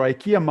 however, that your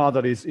IKEA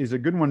model is a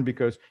good one,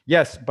 because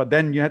yes, but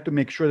then you have to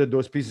make sure that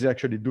those pieces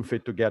actually do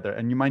fit together,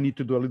 and you might need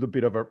to do a little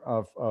bit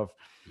of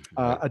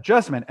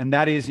adjustment. And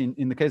that is,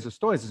 in the case of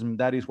Stoicism,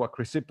 that is what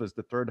Chrysippus,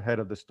 the third head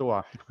of the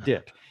Stoa,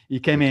 did. He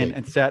came in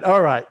and said,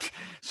 all right,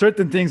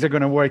 certain things are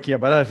going to work here,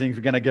 but other things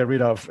we're going to get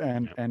rid of.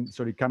 And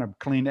so he kind of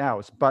cleaned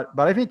house. But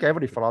I think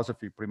every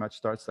philosophy pretty much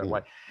starts that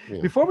way.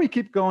 Yeah. Before we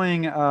keep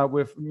going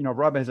with,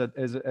 Rob as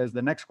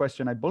the next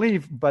question, I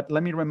believe, but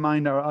let me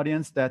remind our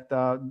audience that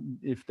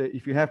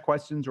if you have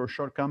questions or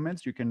short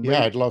comments, you can.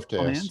 Yeah, I'd love to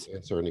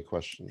answer any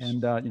questions.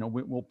 And,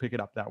 we'll pick it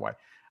up that way.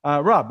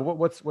 Rob,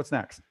 what's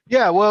next?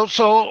 Yeah, well,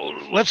 so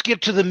let's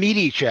get to the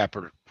meaty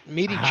chapter.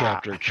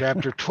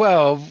 Chapter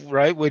 12,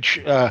 right? Which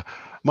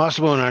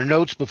Massimo in our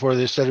notes before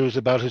this said it was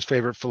about his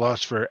favorite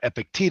philosopher,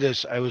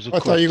 Epictetus. I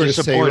thought you were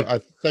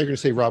going to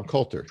say Rob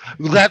Coulter.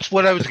 That's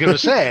what I was going to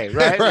say,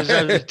 right? Right.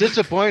 I was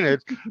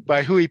disappointed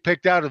by who he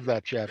picked out of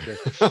that chapter.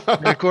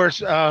 And of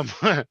course,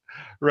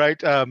 right.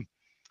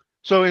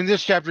 So in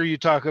this chapter, you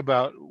talk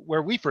about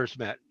where we first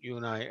met, you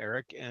and I,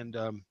 Eric, and.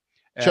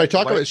 Should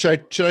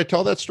I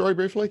tell that story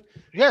briefly?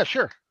 Yeah,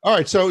 sure. All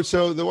right. So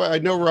the way I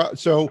know,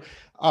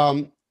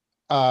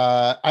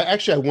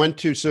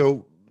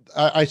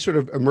 I sort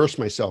of immerse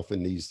myself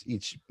in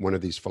each one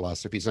of these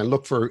philosophies. I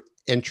look for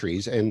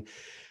entries, and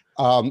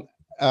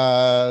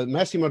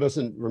Massimo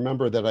doesn't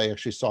remember that I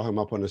actually saw him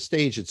up on a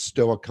stage at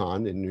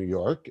Stoicon in New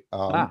York.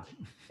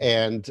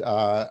 And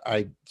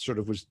I sort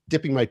of was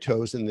dipping my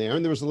toes in there,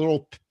 and there was a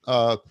little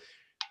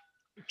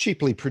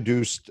cheaply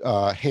produced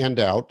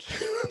handout.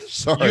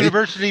 Sorry,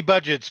 university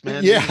budgets,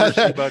 man. Yeah,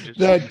 university budgets.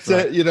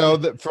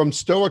 That from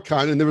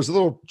Stoicon, and there was a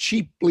little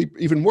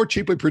even more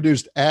cheaply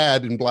produced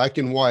ad in black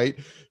and white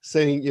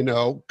saying,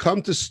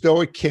 come to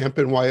Stoic camp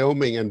in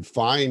Wyoming and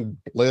find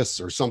bliss,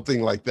 or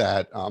something like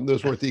that.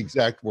 Those weren't the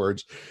exact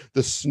words.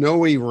 The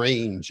snowy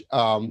range.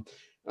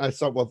 I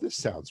thought, well, this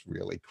sounds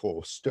really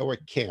cool.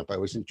 Stoic camp. I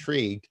was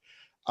intrigued.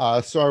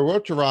 So I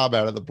wrote to Rob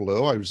out of the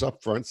blue. I was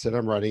up front, said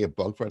I'm writing a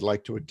book, but I'd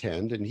like to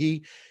attend. And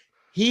he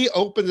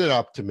opened it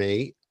up to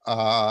me.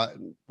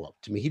 well,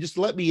 to me, he just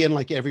let me in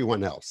like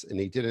everyone else, and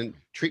he didn't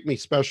treat me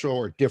special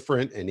or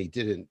different, and he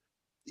didn't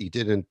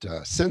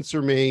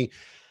censor me.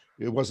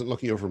 He wasn't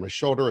looking over my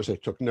shoulder as I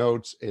took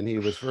notes, and he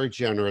was very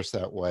generous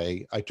that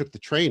way. I took the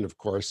train, of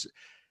course,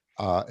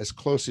 as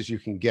close as you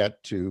can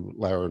get to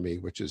Laramie,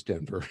 which is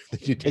Denver.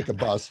 You take a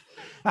bus.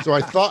 So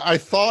I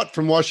thought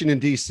from Washington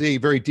D.C.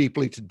 very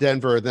deeply to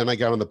Denver. Then I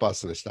got on the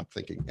bus and I stopped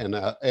thinking. And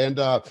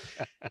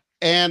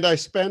I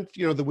spent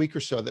the week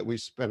or so that we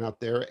spent out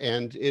there,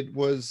 and it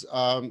was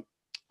I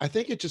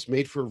think it just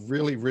made for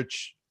really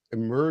rich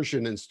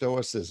immersion in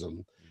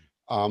Stoicism.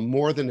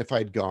 More than if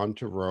I'd gone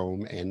to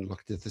Rome and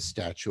looked at the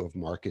statue of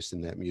Marcus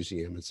in that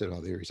museum and said, "Oh,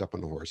 there he's up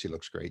on the horse. He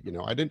looks great."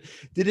 I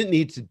didn't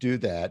need to do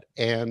that.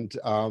 And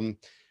I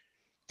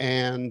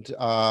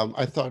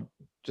thought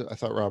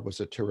Rob was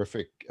a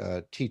terrific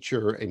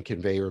teacher and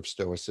conveyor of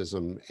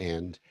Stoicism.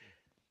 And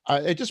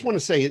I just want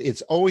to say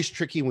it's always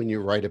tricky when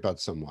you write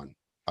about someone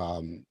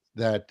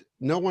that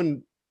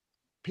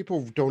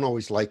people don't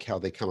always like how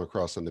they come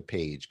across on the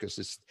page because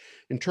it's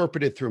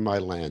interpreted through my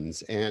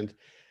lens. And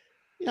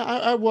yeah,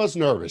 I was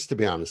nervous, to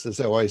be honest, as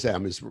I always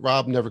am. Is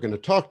Rob never going to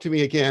talk to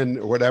me again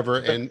or whatever?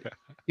 And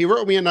he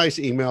wrote me a nice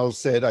email,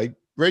 said, "I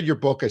read your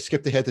book. I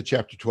skipped ahead to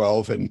chapter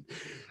 12, and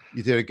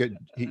you did a good."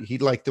 He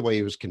liked the way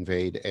it was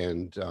conveyed,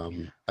 and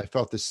I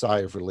felt this sigh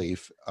of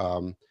relief.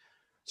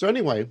 So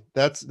anyway,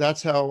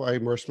 that's how I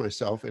immersed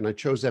myself, and I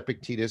chose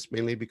Epictetus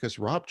mainly because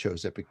Rob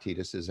chose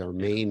Epictetus as our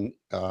main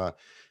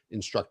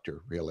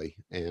instructor, really.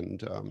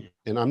 And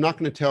I'm not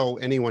going to tell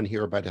anyone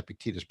here about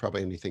Epictetus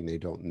probably anything they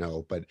don't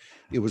know, but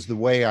it was the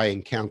way I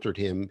encountered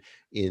him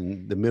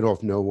in the middle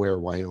of nowhere,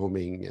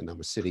 Wyoming, and I'm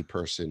a city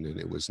person, and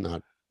it was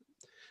not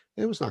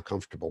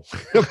comfortable,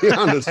 to be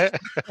honest.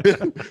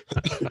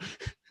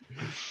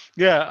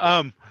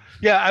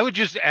 I would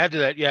just add to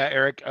that,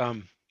 Eric.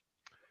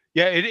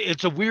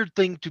 It's a weird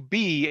thing to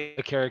be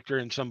a character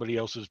in somebody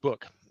else's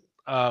book.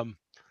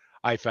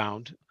 I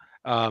found.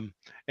 I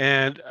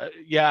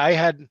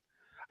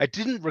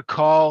didn't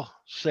recall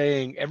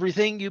saying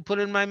everything you put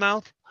in my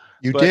mouth.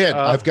 You did.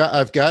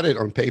 I've got it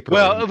on paper.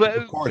 Well,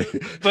 but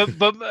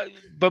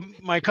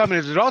my comment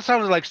is, it all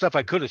sounded like stuff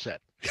I could have said.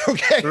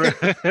 Okay.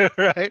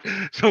 Right.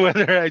 So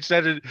whether I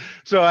said it,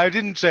 so I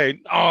didn't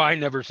say, "Oh, I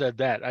never said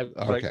that." I was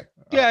like,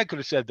 "Yeah, I could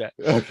have said that."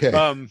 Okay.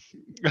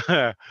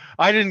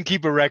 I didn't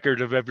keep a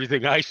record of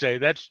everything I say.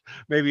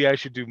 Maybe I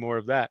should do more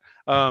of that.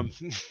 But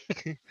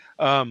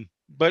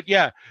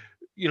yeah.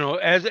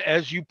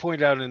 As you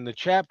point out in the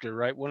chapter,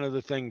 right? One of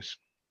the things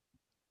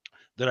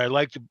that I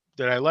like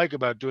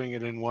about doing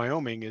it in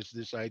Wyoming is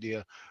this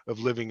idea of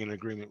living in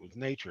agreement with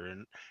nature.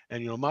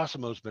 And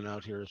Massimo's been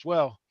out here as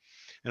well,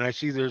 and I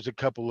see there's a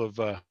couple of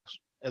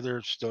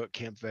other Stoic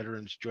Camp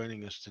veterans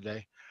joining us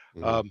today.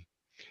 Mm-hmm.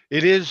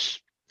 It is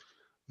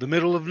the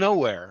middle of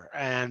nowhere,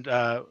 and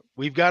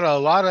we've got a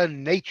lot of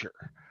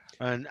nature.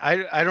 And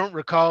I don't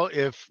recall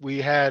if we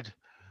had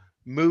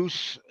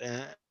moose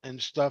and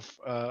stuff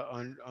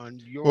on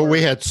your. Well,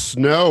 we had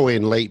snow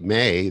in late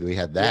May. We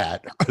had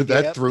that. Yeah.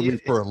 That threw me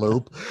for a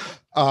loop.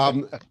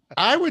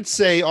 I would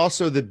say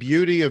also the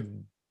beauty of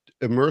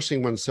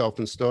immersing oneself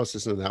in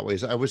Stoicism in that way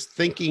is I was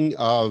thinking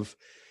of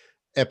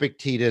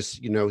Epictetus.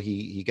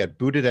 He got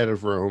booted out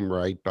of Rome,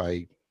 right,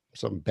 by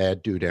some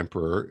bad dude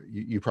emperor.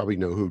 You probably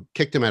know who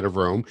kicked him out of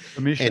Rome.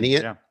 Domitian, and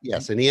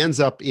he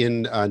ends up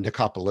in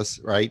Nicopolis,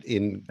 right,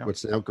 in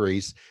what's now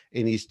Greece,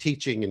 and he's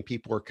teaching, and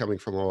people are coming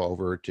from all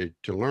over to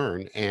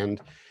learn, and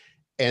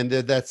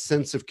that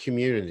sense of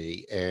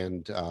community,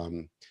 and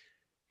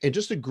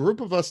just a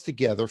group of us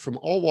together from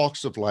all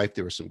walks of life.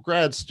 There were some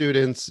grad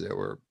students. There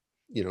were,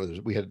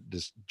 we had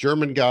this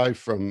German guy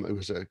it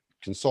was a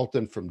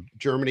consultant from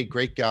Germany,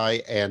 great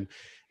guy, and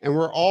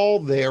we're all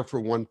there for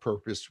one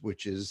purpose,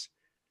 which is,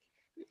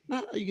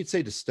 not, you could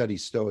say, to study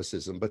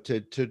Stoicism, but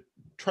to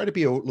try to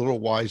be a little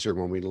wiser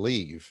when we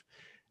leave.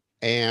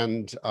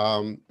 And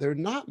there are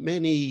not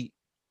many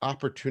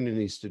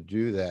opportunities to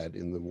do that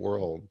in the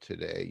world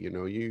today.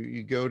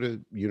 You go to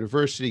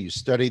university, you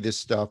study this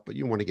stuff, but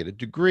you want to get a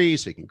degree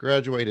so you can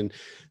graduate. And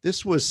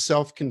this was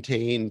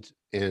self-contained,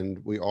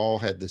 and we all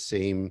had the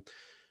same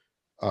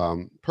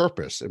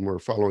purpose, and we're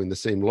following the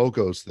same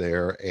logos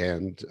there.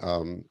 And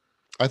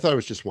I thought it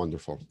was just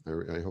wonderful.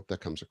 I hope that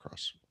comes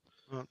across.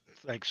 Well,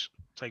 thanks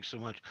so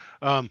much.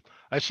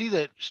 I see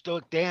that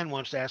Stoic Dan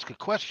wants to ask a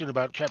question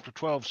about chapter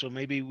 12, so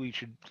maybe we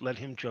should let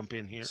him jump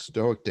in here.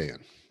 Stoic Dan.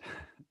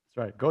 That's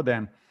right. Go,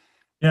 Dan.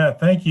 Yeah,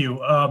 thank you.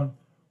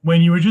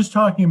 When you were just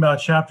talking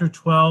about chapter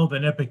 12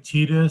 and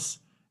Epictetus,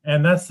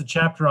 and that's the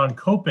chapter on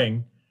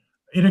coping,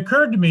 it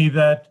occurred to me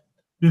that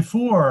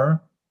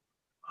before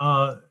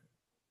the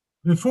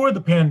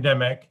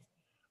pandemic,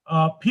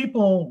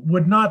 people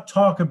would not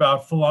talk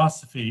about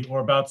philosophy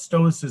or about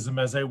Stoicism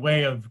as a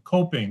way of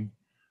coping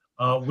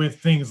with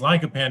things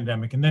like a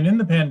pandemic. And then in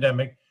the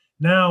pandemic,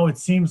 now it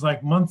seems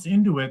like months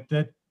into it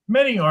that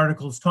many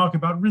articles talk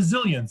about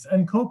resilience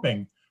and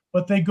coping,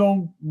 but they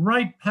go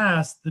right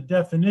past the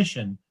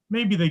definition.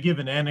 Maybe they give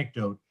an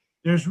anecdote.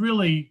 There's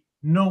really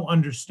no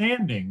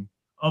understanding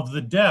of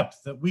the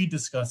depth that we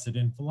discuss it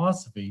in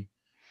philosophy.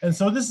 And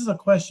so this is a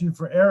question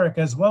for Eric,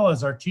 as well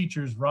as our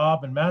teachers,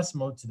 Rob and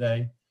Massimo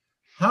today.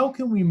 How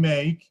can we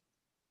make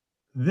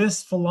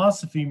this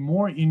philosophy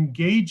more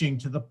engaging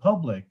to the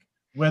public,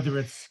 whether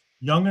it's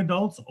young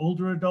adults,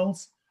 older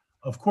adults?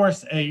 Of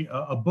course,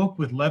 a book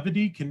with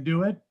levity can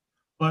do it,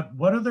 but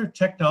what other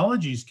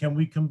technologies can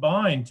we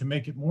combine to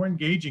make it more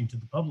engaging to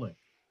the public?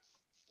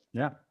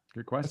 Yeah,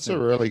 good question. That's a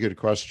really good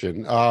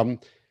question.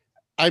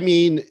 I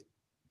mean,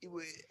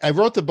 I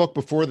wrote the book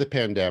before the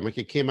pandemic.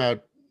 It came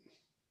out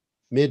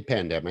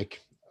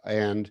mid-pandemic,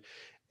 and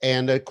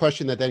a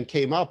question that then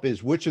came up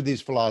is which of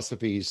these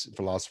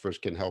philosophers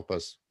can help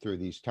us through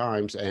these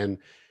times? And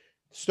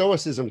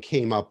Stoicism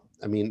came up.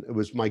 I mean, it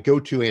was my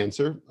go-to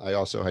answer. I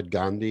also had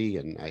Gandhi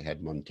and I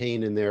had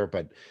Montaigne in there,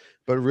 but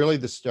really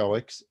the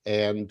Stoics.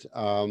 And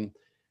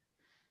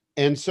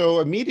so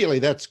immediately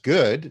that's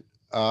good.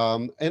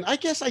 And I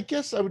guess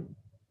I would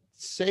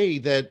say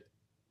that,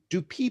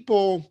 do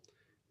people,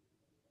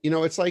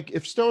 it's like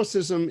if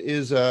Stoicism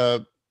is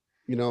a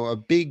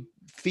big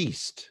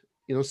feast,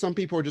 some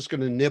people are just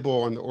going to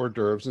nibble on the hors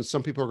d'oeuvres and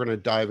some people are going to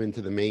dive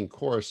into the main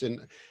course.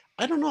 And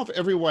I don't know if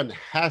everyone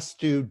has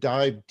to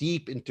dive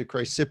deep into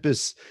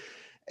Chrysippus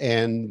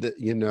and,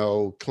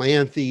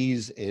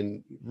 Cleanthes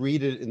and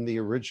read it in the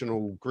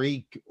original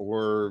Greek,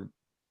 or,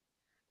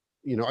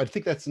 I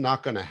think that's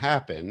not going to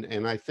happen.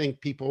 And I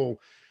think people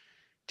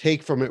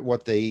take from it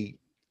what they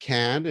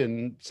can,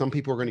 and some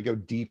people are going to go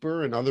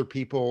deeper and other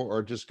people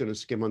are just going to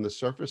skim on the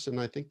surface.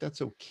 And I think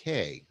that's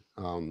okay.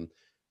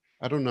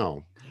 I don't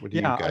know. What do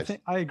you guys?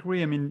 I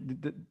agree. I mean,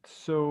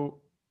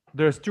 so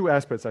there's two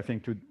aspects, I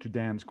think, to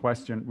Dan's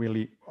question,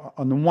 really.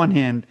 On the one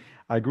hand,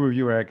 I agree with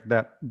you, Eric,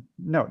 that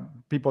no,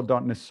 people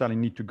don't necessarily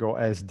need to go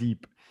as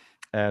deep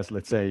as,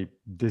 let's say,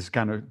 this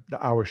kind of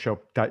our show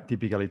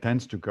typically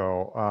tends to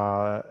go,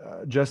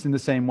 just in the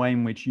same way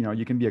in which,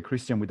 you can be a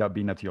Christian without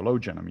being a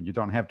theologian. I mean, you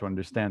don't have to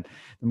understand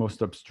the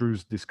most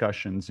abstruse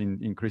discussions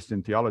in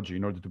Christian theology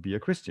in order to be a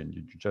Christian.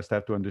 You just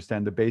have to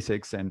understand the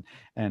basics and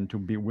to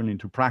be willing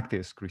to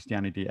practice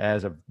Christianity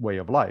as a way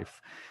of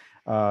life.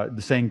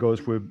 The same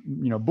goes with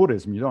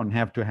Buddhism. You don't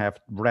have to have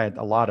read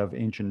a lot of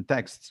ancient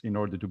texts in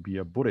order to be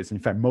a Buddhist. In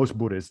fact, most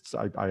Buddhists,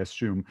 I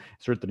assume,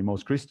 certainly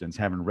most Christians,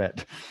 haven't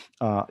read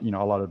a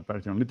lot of the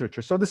Platonician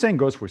literature. So the same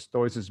goes for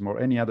Stoicism or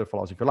any other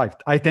philosophy of life.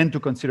 I tend to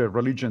consider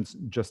religions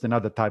just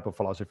another type of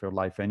philosophy of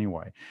life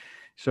anyway.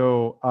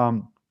 So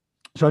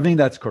I think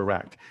that's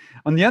correct.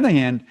 On the other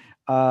hand,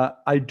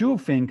 I do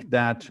think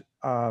that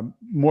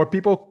more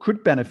people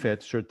could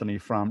benefit certainly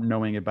from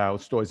knowing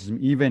about Stoicism,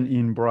 even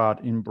in broad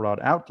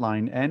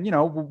outline. And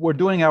we're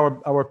doing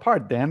our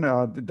part. Then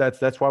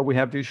that's why we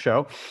have this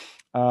show.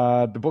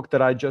 The book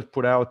that I just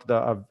put out,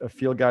 a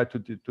field guide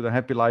to the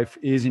happy life,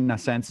 is in a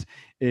sense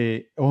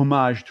a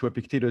homage to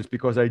Epictetus,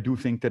 because I do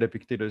think that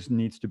Epictetus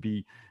needs to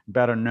be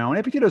better known.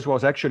 Epictetus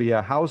was actually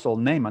a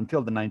household name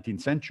until the 19th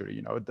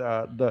century.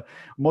 The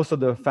most of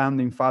the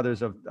founding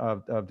fathers of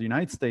the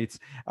United States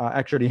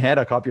actually had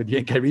a copy of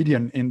the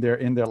Enchiridion in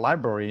their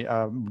library.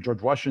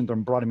 George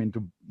Washington brought it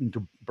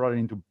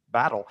into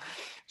battle.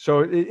 So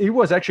it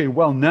was actually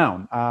well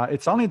known.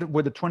 It's only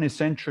with the 20th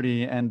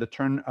century and the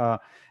turn.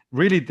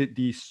 Really,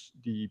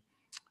 the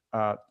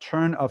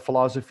turn of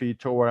philosophy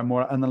toward a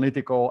more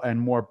analytical and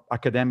more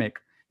academic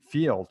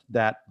field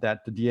that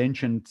the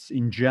ancients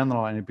in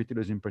general and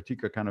Epictetus in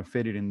particular kind of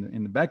faded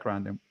in the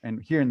background.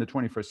 And here in the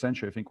 21st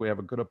century, I think we have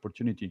a good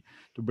opportunity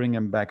to bring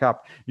them back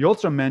up. You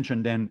also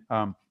mentioned then,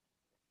 the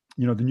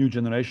new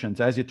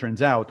generations. As it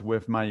turns out,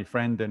 with my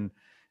friend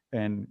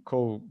and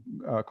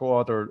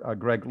co-author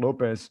Greg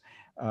Lopez,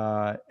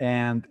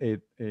 and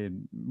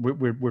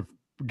we're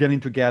getting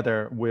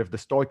together with the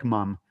Stoic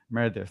mom,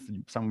 Meredith,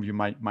 some of you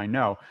might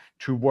know,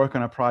 to work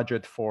on a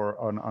project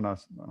on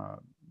a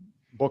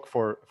book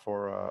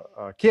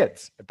for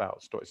kids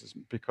about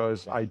Stoicism,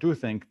 because I do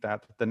think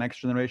that the next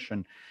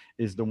generation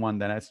is the one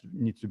that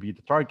needs to be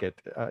the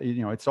target.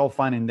 It's all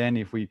fine and then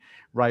if we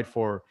write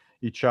for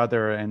each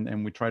other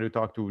and we try to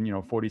talk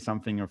to 40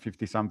 something or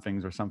 50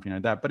 somethings or something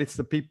like that, but it's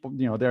the people,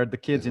 they're the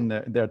kids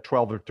they're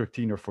 12 or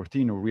 13 or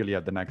 14 who really are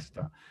the next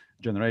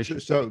generation.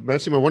 So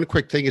Massimo, one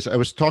quick thing is I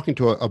was talking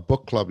to a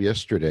book club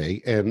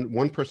yesterday, and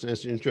one person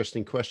asked an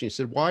interesting question. He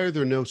said, why are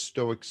there no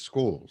Stoic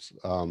schools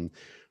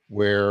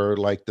where,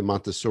 like the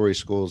Montessori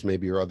schools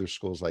maybe, or other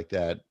schools like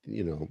that,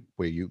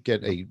 where you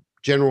get a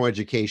general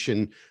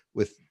education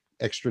with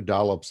extra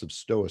dollops of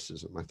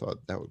Stoicism? I thought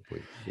that would be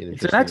an interesting.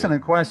 It's an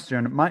excellent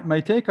question. My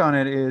take on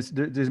it is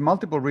there's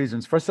multiple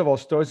reasons. First of all,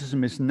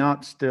 Stoicism is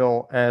not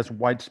still as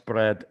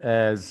widespread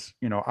as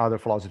other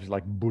philosophies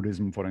like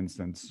Buddhism, for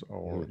instance,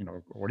 or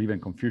or even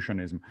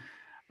Confucianism.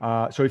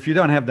 So if you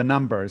don't have the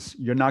numbers,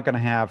 you're not going to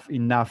have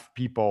enough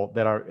people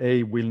that are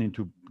A, willing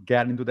to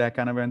get into that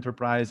kind of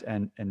enterprise,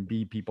 and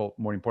B, people,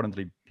 more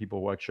importantly, people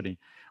who actually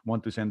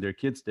want to send their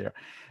kids there.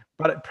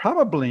 But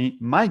probably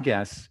my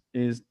guess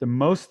is the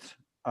most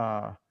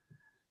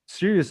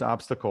serious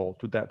obstacle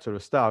to that sort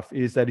of stuff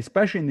is that,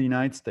 especially in the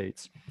United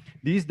States,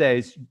 these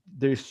days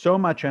there's so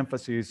much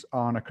emphasis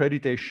on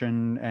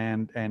accreditation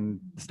and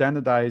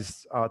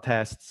standardized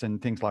tests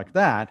and things like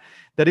that,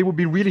 that it would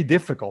be really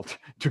difficult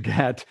to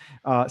get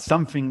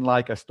something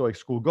like a Stoic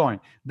school going.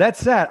 That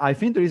said, I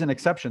think there is an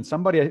exception.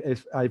 Somebody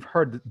I've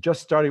heard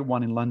just started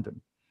one in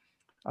London.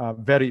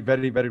 Very,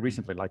 very, very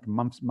recently, like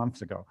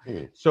months ago.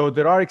 So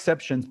there are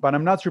exceptions, but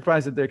I'm not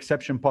surprised that the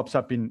exception pops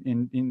up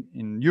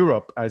in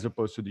Europe as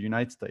opposed to the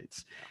United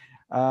States.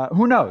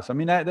 Who knows? I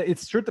mean, it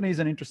certainly is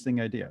an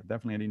interesting idea.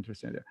 Definitely an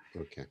interesting idea.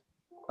 Okay.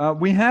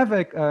 We have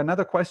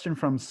another question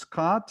from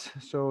Scott.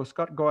 So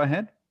Scott, go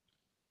ahead.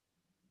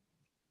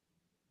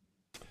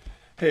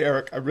 Hey,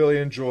 Eric, I really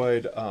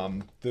enjoyed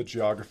the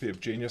Geography of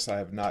Genius. I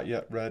have not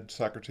yet read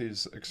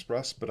Socrates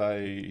Express, but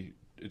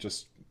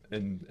just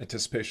in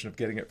anticipation of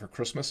getting it for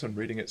Christmas and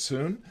reading it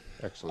soon.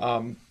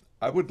 Excellent.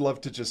 I would love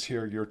to just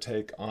hear your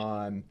take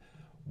on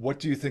what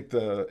do you think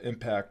the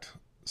impact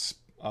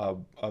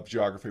of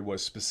geography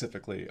was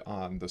specifically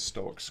on the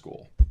Stoic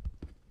school?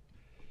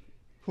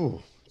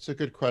 It's a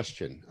good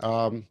question.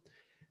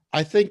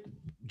 I think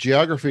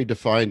geography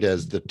defined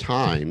as the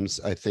times,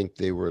 I think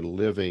they were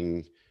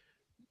living,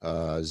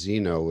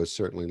 Zeno was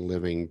certainly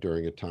living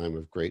during a time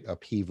of great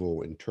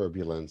upheaval and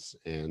turbulence,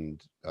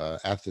 and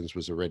Athens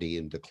was already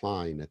in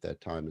decline at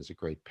that time as a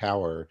great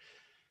power.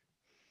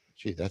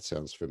 Gee, that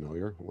sounds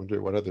familiar. I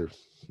wonder what other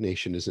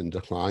nation is in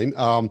decline.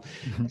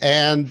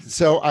 And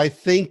so I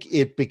think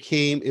it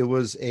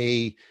was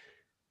a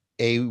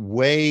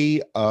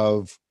way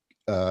of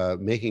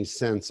making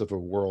sense of a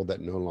world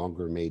that no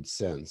longer made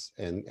sense,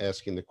 and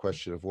asking the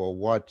question of, well,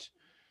 what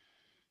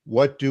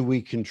do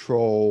we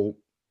control?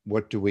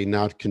 What do we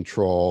not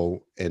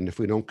control? And if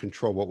we don't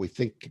control what we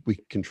think we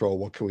control,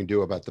 what can we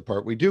do about the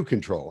part we do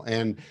control?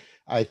 And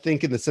I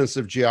think in the sense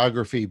of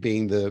geography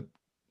being the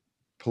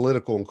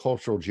political and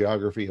cultural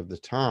geography of the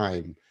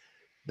time,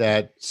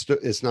 that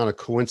it's not a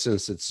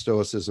coincidence that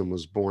Stoicism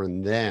was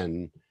born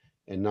then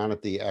and not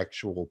at the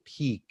actual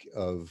peak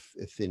of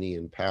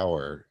Athenian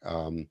power.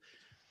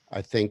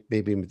 I think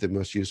maybe the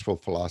most useful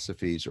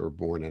philosophies are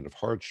born out of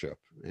hardship,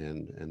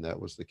 and that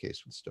was the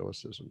case with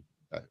Stoicism,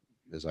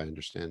 as I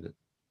understand it.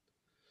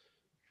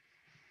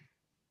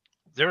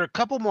 There are a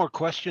couple more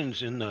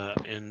questions in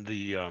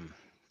the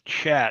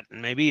chat,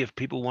 and maybe if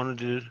people wanted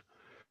to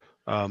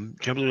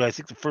jump in. I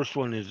think the first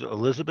one is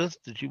Elizabeth.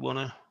 Did you want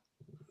to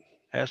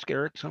ask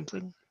Eric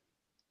something?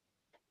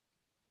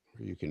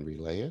 You can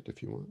relay it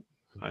if you want.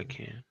 I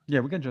can. Yeah,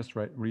 we can just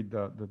read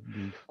the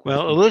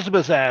Well,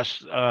 Elizabeth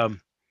asked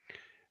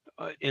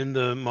in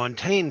the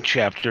Montaigne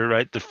chapter,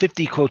 right? The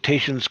 50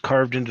 quotations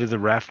carved into the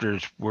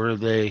rafters, were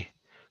they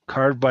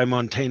carved by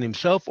Montaigne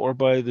himself or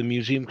by the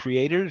museum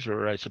creators,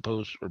 or I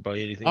suppose, or by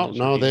anything else?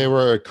 No, they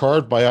were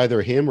carved by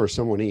either him or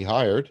someone he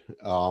hired.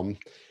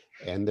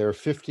 And there are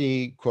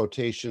 50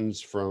 quotations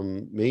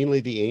from mainly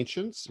the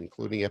ancients,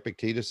 including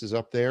Epictetus is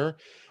up there.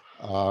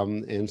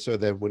 And so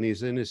that when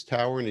he's in his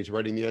tower and he's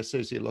writing the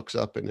essays, he looks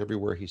up, and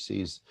everywhere he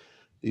sees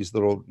these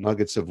little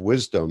nuggets of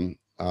wisdom,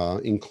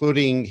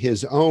 including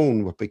his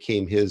own, what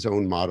became his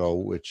own motto,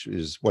 which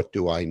is, "What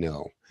do I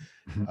know?"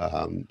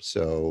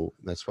 So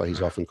that's why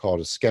he's often called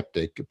a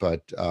skeptic.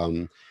 But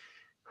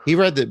he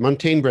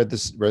Montaigne read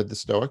the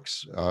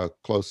Stoics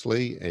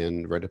closely,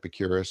 and read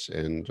Epicurus,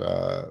 and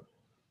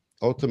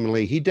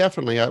ultimately he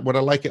definitely, what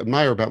I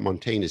admire about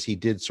Montaigne is he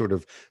did sort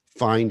of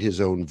find his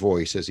own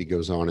voice as he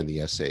goes on in the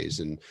essays,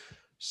 and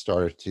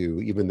started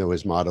to, even though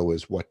his motto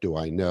is "What do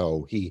I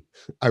know?" he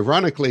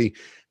ironically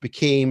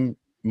became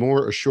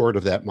more assured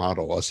of that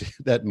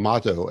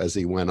motto as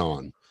he went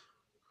on.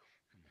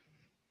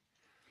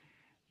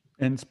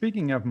 And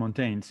speaking of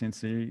Montaigne,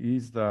 since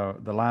he's the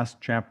last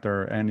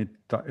chapter, and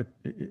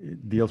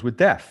it deals with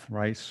death,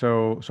 right?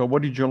 So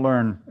what did you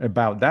learn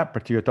about that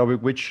particular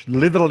topic, which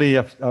literally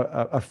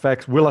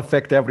will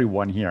affect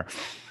everyone here?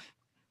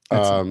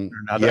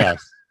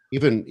 Yes,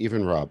 even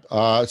Rob.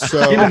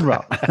 Even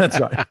Rob, that's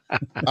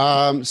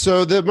right.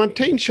 So the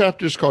Montaigne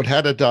chapter is called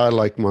 "How to Die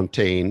Like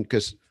Montaigne,"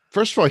 because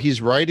first of all,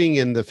 he's writing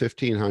in the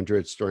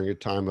 1500s during a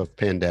time of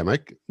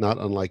pandemic, not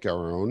unlike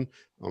our own.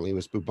 Only it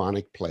was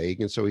bubonic plague.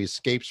 And so he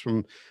escapes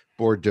from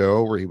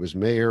Bordeaux, where he was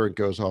mayor, and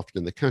goes off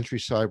in the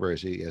countryside, where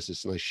he has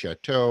this nice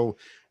chateau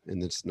and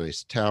this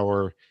nice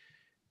tower.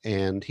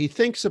 And he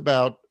thinks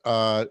about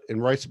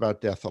and writes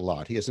about death a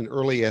lot. He has an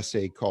early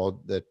essay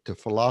called "That to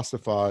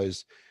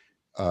Philosophize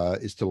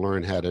is to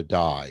Learn How to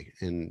Die."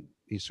 And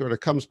he sort of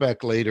comes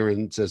back later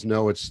and says,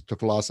 no, it's to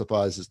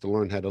philosophize is to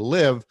learn how to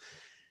live.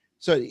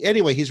 So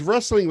anyway, he's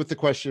wrestling with the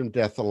question of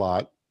death a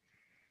lot.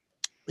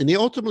 And he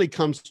ultimately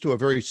comes to a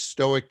very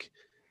Stoic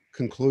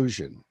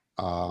conclusion.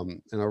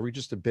 And I'll read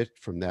just a bit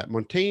from that.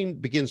 Montaigne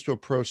begins to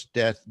approach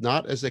death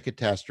not as a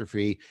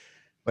catastrophe,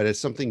 but as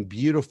something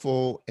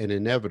beautiful and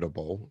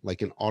inevitable,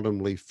 like an autumn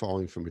leaf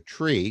falling from a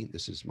tree.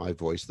 This is my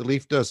voice. The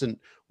leaf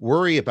doesn't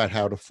worry about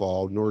how to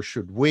fall, nor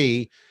should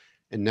we.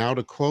 And now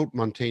to quote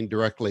Montaigne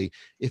directly,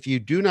 if you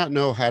do not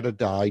know how to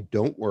die,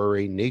 don't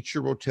worry.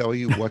 Nature will tell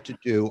you what to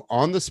do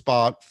on the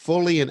spot,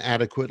 fully and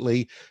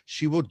adequately.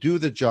 She will do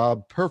the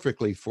job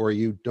perfectly for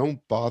you. Don't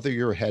bother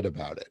your head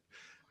about it.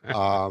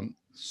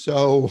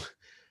 So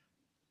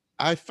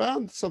I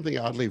found something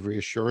oddly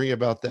reassuring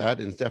about that,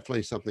 and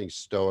definitely something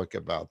stoic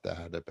about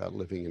that, about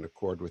living in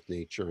accord with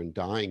nature and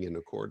dying in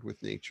accord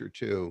with nature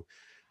too.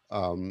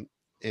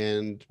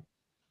 And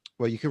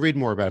well, you can read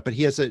more about it, but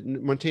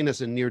Montaigne has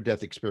a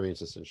near-death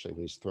experience essentially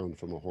when he's thrown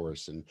from a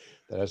horse, and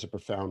that has a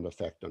profound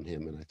effect on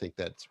him. And I think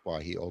that's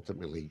why he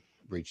ultimately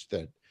reached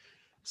that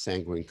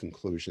sanguine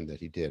conclusion that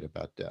he did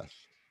about death.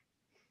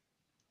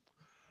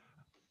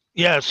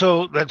 Yeah,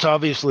 so that's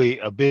obviously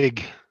a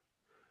big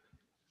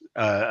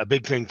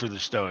thing for the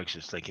Stoics,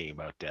 is thinking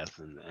about death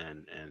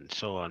and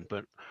so on.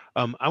 But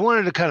I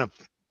wanted to kind of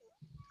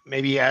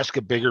maybe ask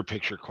a bigger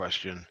picture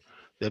question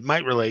that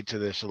might relate to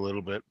this a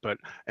little bit,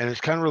 and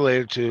it's kind of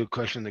related to a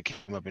question that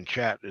came up in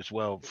chat as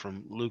well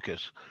from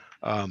Lucas.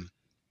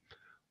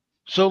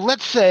 So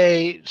let's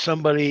say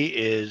somebody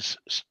is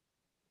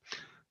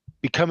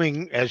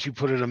becoming, as you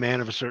put it, a man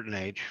of a certain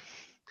age,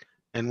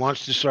 and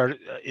wants to start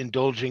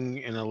indulging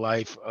in a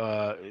life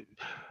a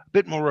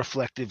bit more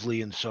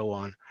reflectively and so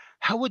on.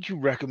 How would you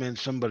recommend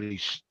somebody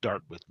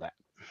start with that?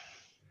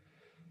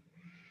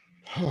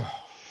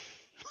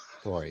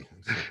 Boy,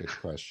 that's a good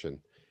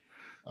question.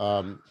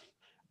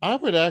 I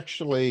would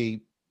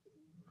actually,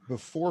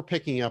 before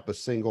picking up a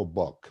single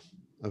book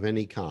of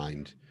any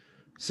kind,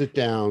 sit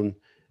down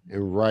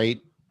and write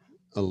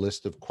a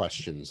list of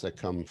questions that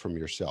come from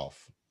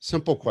yourself.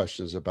 Simple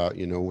questions about,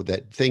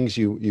 that things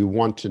you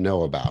want to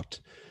know about.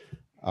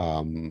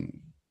 Could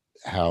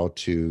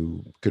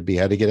be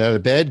how to get out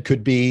of bed,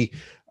 could be,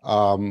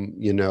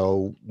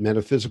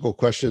 metaphysical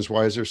questions.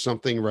 Why is there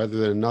something rather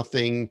than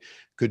nothing?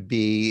 Could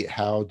be,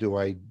 how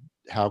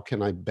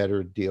can I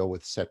better deal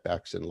with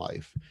setbacks in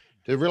life?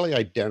 To really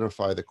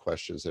identify the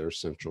questions that are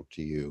central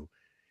to you,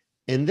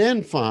 and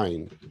then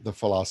find the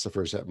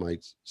philosophers that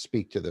might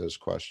speak to those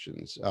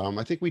questions.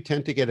 I think we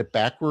tend to get it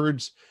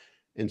backwards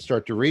and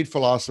start to read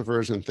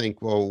philosophers and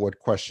think, well, what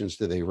questions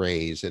do they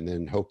raise? And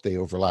then hope they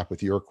overlap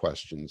with your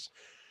questions.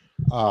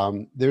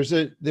 There is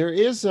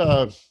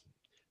a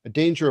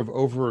danger of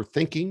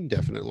overthinking,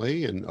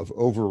 definitely, and of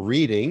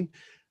overreading.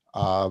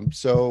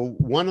 So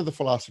one of the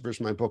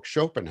philosophers in my book,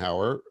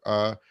 Schopenhauer,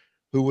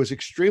 who was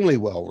extremely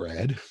well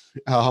read,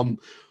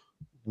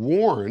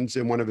 warns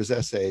in one of his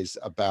essays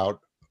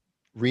about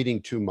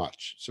reading too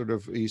much.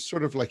 He's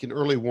sort of like an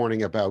early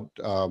warning about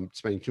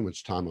spending too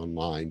much time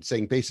online,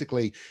 saying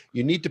basically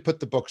you need to put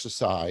the books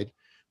aside,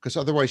 because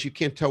otherwise you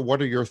can't tell what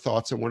are your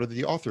thoughts and what are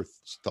the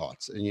author's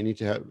thoughts, and you need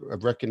to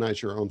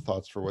recognize your own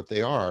thoughts for what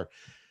they are.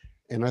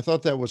 And I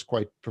thought that was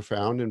quite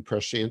profound and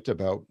prescient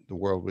about the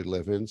world we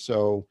live in.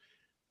 So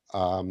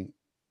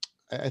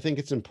I think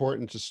it's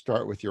important to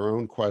start with your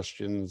own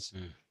questions,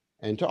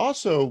 and to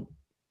also,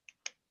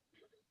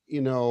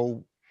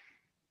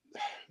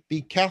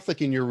 be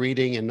Catholic in your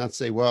reading and not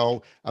say,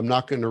 well, I'm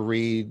not going to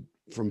read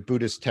from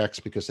Buddhist texts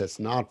because that's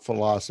not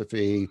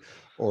philosophy,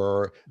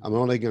 or I'm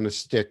only going to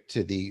stick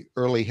to the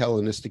early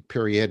Hellenistic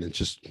period and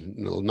just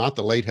not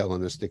the late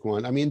Hellenistic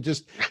one. I mean,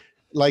 just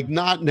like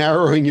not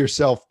narrowing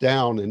yourself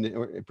down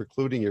and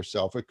precluding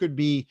yourself. It could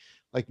be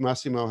like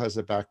Massimo has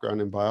a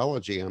background in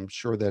biology. I'm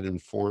sure that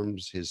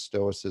informs his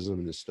Stoicism,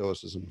 and his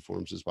Stoicism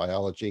informs his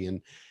biology.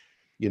 And,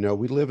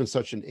 we live in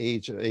such an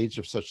age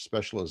of such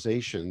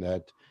specialization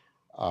that,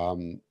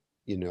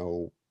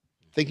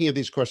 thinking of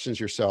these questions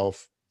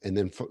yourself and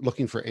then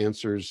looking for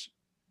answers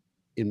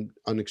in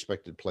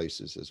unexpected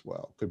places as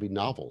well. Could be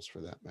novels for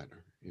that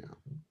matter. Yeah.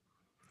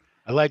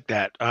 I like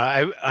that.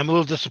 I'm a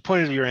little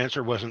disappointed your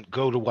answer wasn't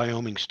go to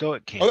Wyoming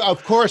Stoic camp. Oh,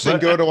 of course, and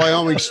go to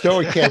Wyoming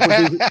Stoic camp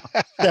would be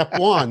step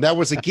one. That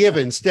was a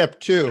given. Step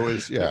two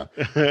is, yeah.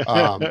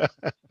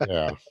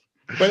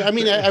 But I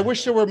mean, I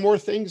wish there were more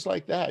things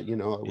like that. I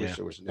wish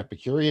there was an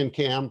Epicurean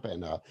camp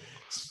and a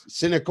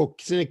cynic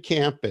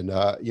camp, and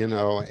a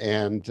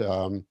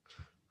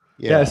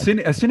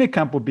cynic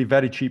camp would be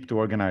very cheap to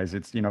organize.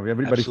 It's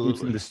everybody sleeps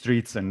in the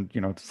streets, and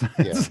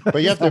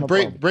but you have to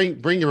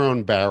bring your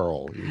own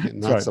barrel.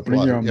 Not supply.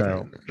 Bring your own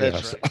barrel.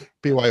 That's right.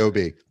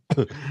 BYOB.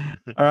 All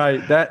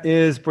right, that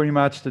is pretty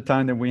much the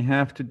time that we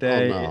have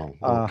today. Oh,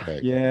 no.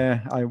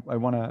 Okay. I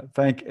want to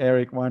thank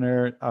Eric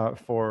Weiner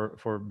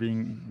for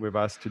being with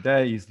us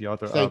today. He's the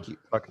author of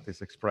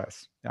Socrates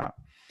Express. Yeah.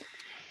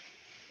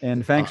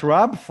 And thanks,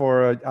 Rob,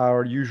 for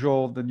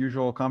the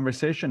usual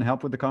conversation,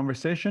 help with the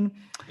conversation.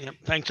 Yep.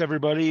 Thanks,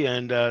 everybody.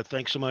 And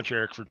thanks so much,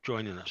 Eric, for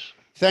joining us.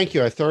 Thank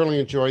you. I thoroughly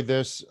enjoyed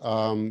this.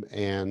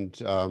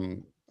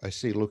 I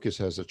see Lucas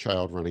has a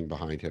child running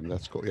behind him.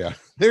 That's cool. Yeah,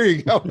 there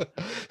you go.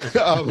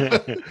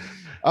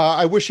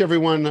 I wish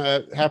everyone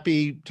a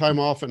happy time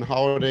off and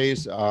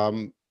holidays.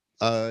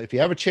 If you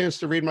have a chance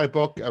to read my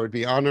book, I would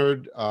be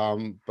honored.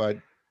 But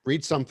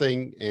read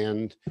something,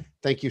 and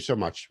thank you so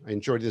much. I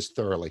enjoyed this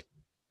thoroughly.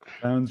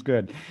 Sounds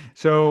good.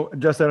 So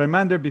just a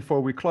reminder before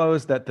we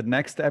close that the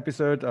next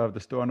episode of the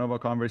Stoa Nova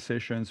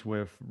Conversations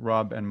with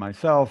Rob and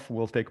myself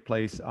will take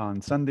place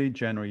on Sunday,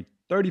 January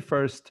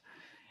 31st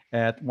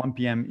at 1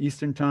 p.m.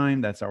 Eastern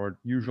Time. That's our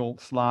usual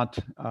slot.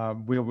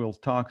 We will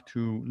talk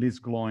to Liz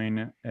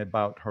Gloin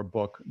about her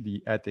book,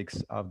 The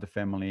Ethics of the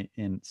Family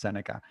in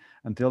Seneca.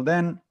 Until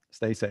then,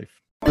 stay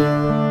safe.